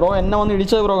ആയതുകൊണ്ടേ ബ്രോ എന്നെ വന്ന്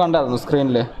ഇടിച്ചത് ബ്രോ കണ്ടായിരുന്നു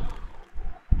സ്ക്രീനില്?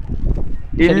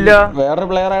 ഇല്ല. വേറൊരു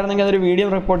പ്ലെയർ ആയിരുന്നെങ്കിൽ അതൊരു വീഡിയോ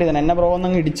റിപ്പോർട്ട് ചെയ്തേ. എന്നെ ബ്രോ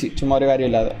ഒന്നങ്ങ് ഇടിച്ച് ചുമ്മാ ഒരു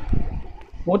കാര്യമില്ലാതെ.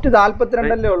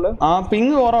 142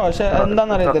 പിങ് കുറവാ. പക്ഷെ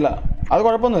എന്താണെന്ന് അറിയത്തില്ല. അത്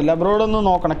കുഴപ്പമൊന്നുമില്ല. ബ്രോഡ് ഒന്ന്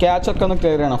നോക്കണം. ക്യാച്ച് ഒക്കെ ഒന്ന്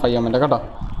ക്ലിയർ ചെയ്യണം 5 Mന്റെ കേട്ടോ.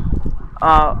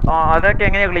 അതൊക്കെ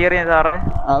എങ്ങനെയാ ക്ലിയർ ചെയ്യാൻ സാറ്?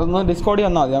 അതൊന്ന് ഡിസ്കോഡിൽ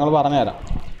വന്നാൽ മതി. ഞങ്ങൾ പറഞ്ഞുതരാം.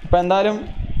 ഇപ്പൊ എന്തായാലും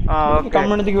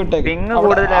കമ്മ്യൂണിറ്റിക്ക് വിട്ടേക്ക്.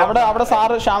 അവിടെ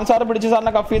സാറ് ശ്യാം സാറ് പിടിച്ച്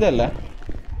സാറിനെ കഫ് ചെയ്തല്ലേ?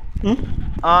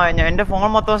 എന്റെ ഫോൺ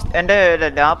മൊത്തം എന്റെ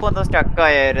ലാപ്പ് മൊത്തം സ്റ്റക്ക്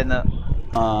ആയിരുന്നു.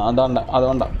 അതുകൊണ്ടാ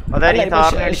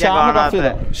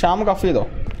ശ്യാം കഫ് ചെയ്തോ?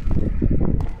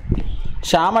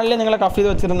 ശ്യാമല്ലേ നിങ്ങളെ കഫ് ചെയ്ത്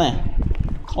വെച്ചിരുന്നേ?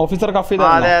 ഓഫീസർ കഫ് ചെയ്തോ?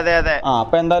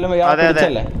 അപ്പൊ എന്തായാലും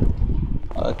പിടിച്ചല്ലേ?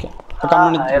 ഓക്കെ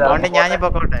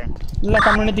ഇല്ല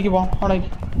കമ്മ്യൂണിറ്റിക്ക് പോവാം. അവിടെ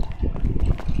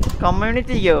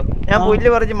കമ്മ്യൂണിറ്റിക്കോ? ഞാൻ പുല്ല്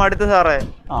പറിച്ച് മടുത്തു സാറേ.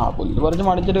 പുല്ല് പറിച്ച്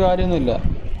മടിച്ചിട്ട് കാര്യമൊന്നുമില്ല.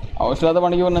 ആവശ്യമില്ലാത്ത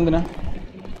പണിക്ക് പറഞ്ഞ എന്തിനാ?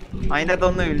 അതിന്റെ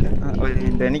അകത്തൊന്നും ഇല്ല.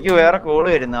 എനിക്ക് വേറെ കോള്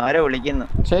വരുന്നു. ആരോ വിളിക്കുന്നു.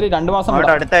 ശരി 2 മാസം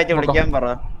അടുത്ത ആഴ്ച വിളിക്കാൻ പറ.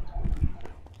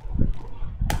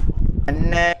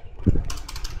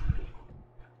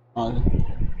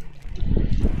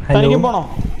 എനിക്കും പോണോ?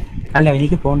 അല്ല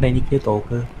എനിക്ക് പോണ്ട. എനിക്ക്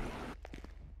തോക്ക്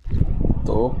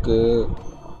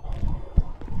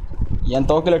என்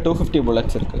தோக்கில் 250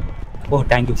 bullets இருக்கு. ஓ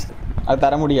தேங்க்யூ சார். அது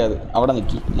தர முடியாது. അവിടെ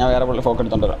നിൽക്കി. ഞാൻ വേറെ ഫോക്ക്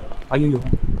എടുത്തോണ്ട് വരാം. അയ്യോ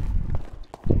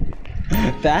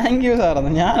താങ്ക് യു സാർ.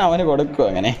 ഞാൻ അവന് കൊടുക്കും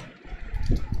അങ്ങനെ.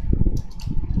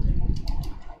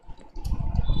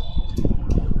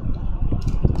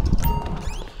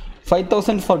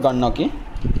 $5,000 for gun.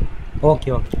 ഓക്കെ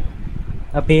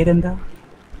ആ പേരെന്താ?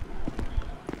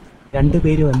 2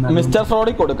 പേര് വന്നാ മിസ്റ്റർ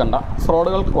ഫ്രോഡിക്ക് കൊടുക്കണ്ട.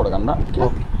 ഫ്രോഡുകൾക്ക് കൊടുക്കണ്ട.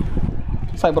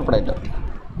 സൈബർ പ്രൈഡർ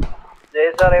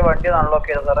സാറേ വണ്ടി അൺലോക്ക്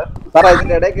ചെയ്തു സാറേ. സാറേ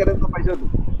ഇതിന്റെ ഇടയിൽ കയറി പൈസ കിട്ടും.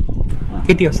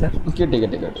 കിട്ടിയോ സാർ? കിട്ടി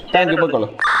താങ്ക് യു. പൊക്കോളൂ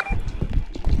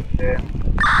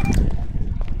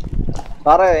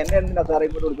സാറേ എന്നെ എന്തിനാ സാറേ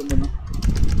ഇങ്ങോട്ട് വിളിക്കുന്നു?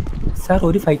 സാർ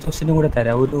ഒരു 5,000 കൂടെ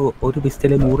തരാം. ഒരു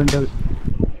പിസ്റ്റല് 100ന്റെ.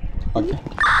 ഓക്കെ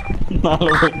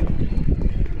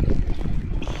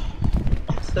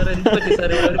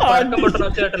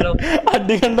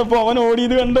അടി കണ്ടപ്പോ അവൻ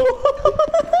ഓടിയത് കണ്ടോ?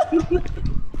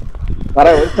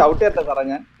 സാറേ ഒരു ചവിട്ടി എത്താ സാറേ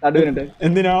ഞാൻ നടുവിനുണ്ട്.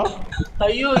 എന്തിനാ?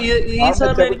 അയ്യോ ഈ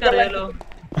സാറിനെ എനിക്കറിയാലോ.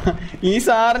 ഈ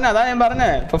സാറിന് അതാ ഞാൻ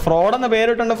പറഞ്ഞേ, ഇപ്പൊ ഫ്രോഡ് എന്ന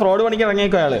പേരിട്ടുണ്ട്. ഫ്രോഡ് പണിക്ക്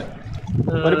ഇറങ്ങിയേക്കോ അയാള്.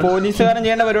 ഒരു പോലീസുകാരൻ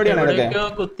ചെയ്യേണ്ട പരിപാടിയാണ് ഇതൊക്കെ.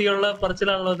 കുത്തിയുള്ള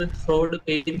പറച്ചിലാണല്ലോ അത്. Fraud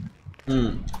pain.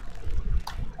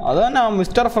 അത് തന്നെ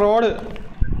മിസ്റ്റർ ഫ്രോഡ്.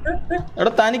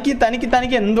 എടാ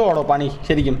തനിക്ക് എന്തുവാടോ പണി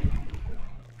ശരിക്കും?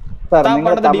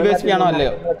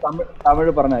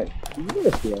 തമിഴ് പറഞ്ഞ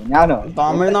ഞാനോ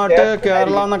തമിഴ്നാട്ട്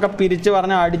കേരള എന്നൊക്കെ പിരിച്ച്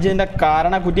പറഞ്ഞ അടിച്ചതിന്റെ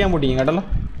കാരണ കുറ്റിയാൻ പൊട്ടിക്കും കേട്ടല്ലോ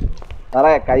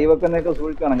സാറേ. കൈവെക്കുന്നൊക്കെ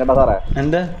സൂക്ഷിക്കണം കേട്ടോ സാറേ.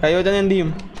 എന്ത് കൈവച്ചാൽ എന്ത് ചെയ്യും?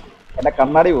 എന്റെ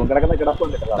കണ്ണാടി പോകും. കിടക്കുന്ന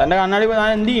കിടപ്പുണ്ട്. എന്റെ കണ്ണാടി പോയി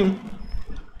ഞാൻ എന്ത് ചെയ്യും?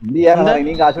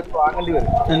 ഇനി കാശ് വാങ്ങേണ്ടി വരും.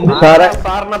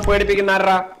 സാറിനെ പേടിപ്പിക്കുന്ന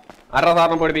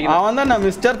അവൻ തന്നെ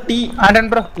മിസ്റ്റർ ടി.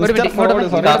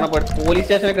 പോലീസ്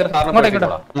സ്റ്റേഷനിൽ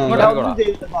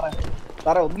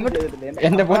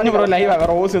എന്റെ പൊന്നു ബ്രോ ലൈവ്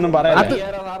റോസ് ഒന്നും പറയാല്ല.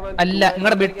 അല്ല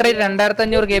നിങ്ങളുടെ ബിട്രേറ്റ്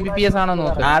 2500 kbps ആണോ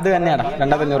നോക്ക്. അത് തന്നെയാടാ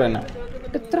 2500 തന്നെ.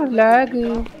 എത്ര ലാഗ്,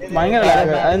 ഭയങ്കര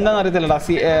ലാഗ്. എന്താന്ന് അറിയത്തില്ലടാ.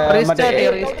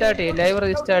 ലൈവ്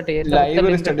റീസ്റ്റാർട്ട്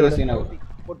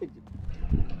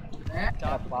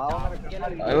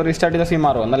ചെയ്ത സീൻ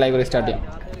മാറുമോ? എന്നാ ലൈവ് റീസ്റ്റാർട്ട് ചെയ്യാം.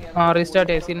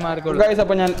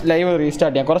 അപ്പൊ ഞാൻ ലൈവ്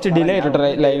റീസ്റ്റാർട്ട് ചെയ്യാം. കുറച്ച് ഡിലേ ആയിട്ട്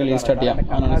ലൈവ് റീസ്റ്റാർട്ട് ചെയ്യാം.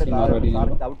 സീൻ മാറും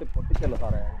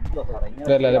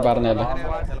പറഞ്ഞല്ലോ.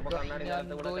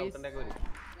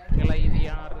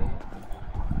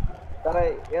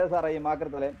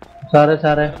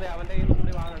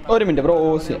 ഒരു മിനിറ്റ് ബ്രോ.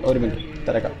 ഒരു മിനിറ്റ്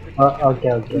തിരക്കാം.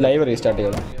 ലൈവ് റീസ്റ്റാർട്ട്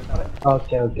ചെയ്തോ.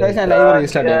 ഞാൻ ലൈവ്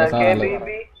റീസ്റ്റാർട്ട് ചെയ്യാം.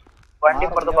 വണ്ടി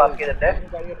പുറത്ത് പാർക്ക് ചെയ്തിട്ട്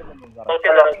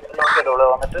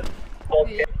വന്നിട്ട്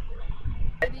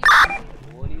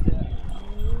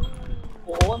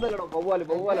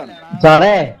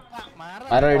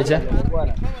ആരാ അടിച്ചേ?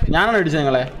 ഞാനാണ് അടിച്ചത്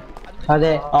നിങ്ങളെ?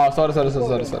 അതെ. ആ സോറി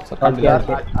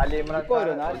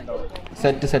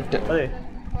സെറ്റ്.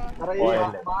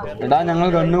 എടാ ഞങ്ങൾ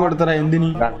കണ്ണു കൊടുത്തറ എന്തിനു?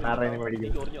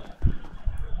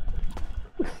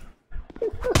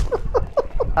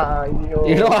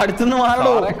 ഇടോ അടുത്തുനിന്ന്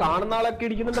മാറണോ? കാണുന്ന ആളൊക്കെ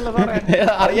ഇടിക്കുന്നുണ്ടല്ലോ സാറേ.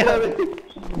 അറിയാതെ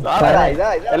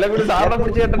എല്ലാം കൂടി സാറിനെ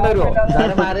പിടിച്ച് കെട്ടേണ്ടി വരുമോ?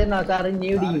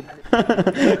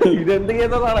 ഇതെന്ത്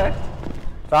ചെയ്യുന്ന സാറേ?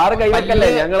 സാറ് കൈവക്കല്ലേ?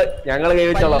 ഞങ്ങള്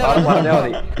കൈവച്ചോളാം. സാറ് പറഞ്ഞാ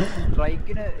മതി.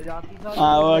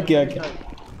 ഓക്കെ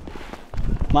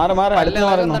മാറി അടുത്ത്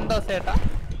മാറുന്നു.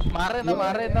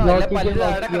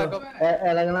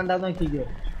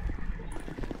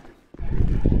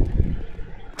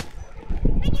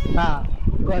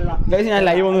 ഞാൻ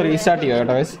ലൈവ് ഒന്ന് റീസ്റ്റാർട്ട് ചെയ്യാം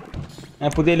കേട്ടോ ഗൈസ്.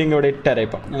 ഞാൻ പുതിയ ലിങ്ക് ഇവിടെ ഇട്ടുതരാം.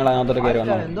 ഇപ്പം നിങ്ങൾ അതിനകത്തോട്ട് കയറി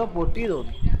വന്നോ.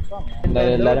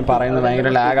 എന്തായാലും എല്ലാരും പറയുന്നത് ഭയങ്കര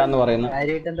ലാഗാന്ന് പറയുന്നു.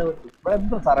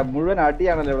 മുഴുവൻ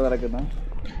അടിയാണല്ലോ ഇവിടെ നടക്കുന്നത്.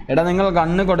 എടാ നിങ്ങൾ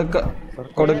ഗണ്ണ്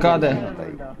കൊടുക്കാതെ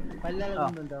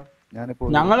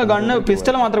ഞങ്ങള് ഗണ്ണ്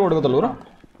പിസ്റ്റൾ മാത്രമേ കൊടുക്കത്തുള്ളൂ.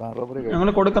 ഞങ്ങൾ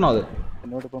കൊടുക്കണോ? അത്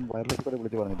എന്നോടിപ്പം വയർലെസ് കൂടെ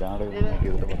വിളിച്ച് പറഞ്ഞില്ല.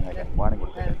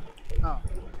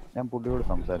 ഞാൻ പുള്ളിയോട്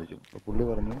സംസാരിച്ചു. പുള്ളി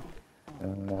പറഞ്ഞു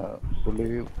പുള്ളി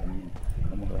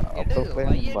നമ്മുടെ അപ്രോപ്ലേ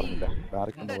പറഞ്ഞില്ല,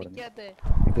 ഡയറക്റ്റ് എന്ന് പറഞ്ഞു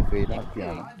ഇത്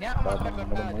ഫെയിലാക്കിയാണ്. കാരണം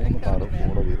നമ്മൾ 3 കാറ്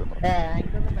ഫോളോ ചെയ്തെന്ന് പറഞ്ഞു.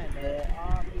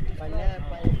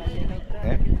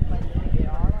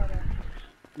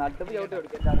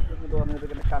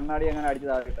 കണ്ണാടി അങ്ങനെ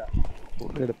അടിച്ചതാകിട്ട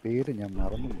പുള്ളിയുടെ പേര് ഞാൻ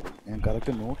മറന്നു. ഞാൻ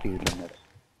കറക്റ്റ് നോട്ട് ചെയ്തില്ല.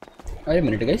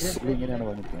 പുള്ളി ഇങ്ങനെയാണ്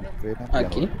പറഞ്ഞിരിക്കുന്നത്.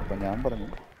 അപ്പൊ ഞാൻ പറഞ്ഞു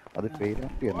അത്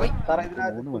ഫെയിലാക്കിയല്ല.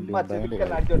 3 വണ്ടി ഉണ്ടായതിന്റെ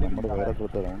നമ്മുടെ വേറെ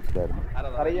കൊടുത്ത റൗണ്ട്സിലായിരുന്നു.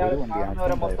 ഒരു വണ്ടി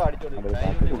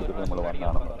ആക്സിഡന്റ് കൊടുത്തിട്ട് നമ്മൾ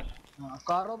വന്നാണെന്ന് പറഞ്ഞു.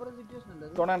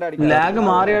 ലാഗ്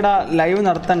മാറിയടാ. ലൈവ്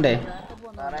നടത്തണ്ടേ?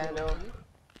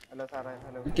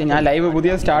 ഞാൻ ലൈവ്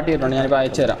പുതിയ സ്റ്റാർട്ട് ചെയ്തിട്ടുണ്ട്. ഞാനിപ്പോൾ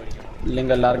അയച്ചു തരാം.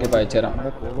 ലിങ്ക് എല്ലാവർക്കും ഇപ്പോൾ അയച്ചു തരാം.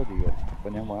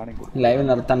 Live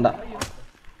നിർത്തണ്ട.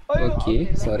 Okay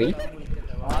sorry.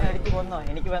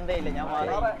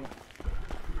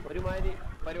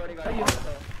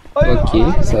 Okay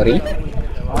sorry.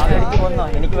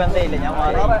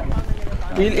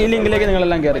 ഈ ലിങ്കിലേക്ക്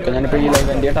നിങ്ങളെല്ലാം കയറിക്കോ. ഞാനിപ്പോൾ ഈ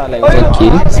ലൈവ് എൻ്റെ ആ ലൈവ്. Okay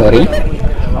sorry.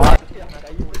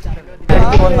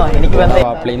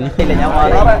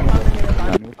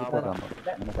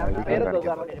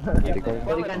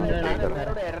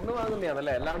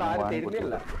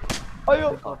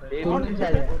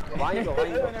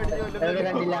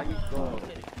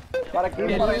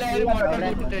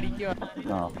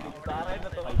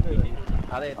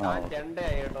 അതെ താൻ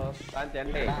ചെണ്ടയായി കേട്ടോ. താൻ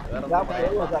ചെണ്ടയായി.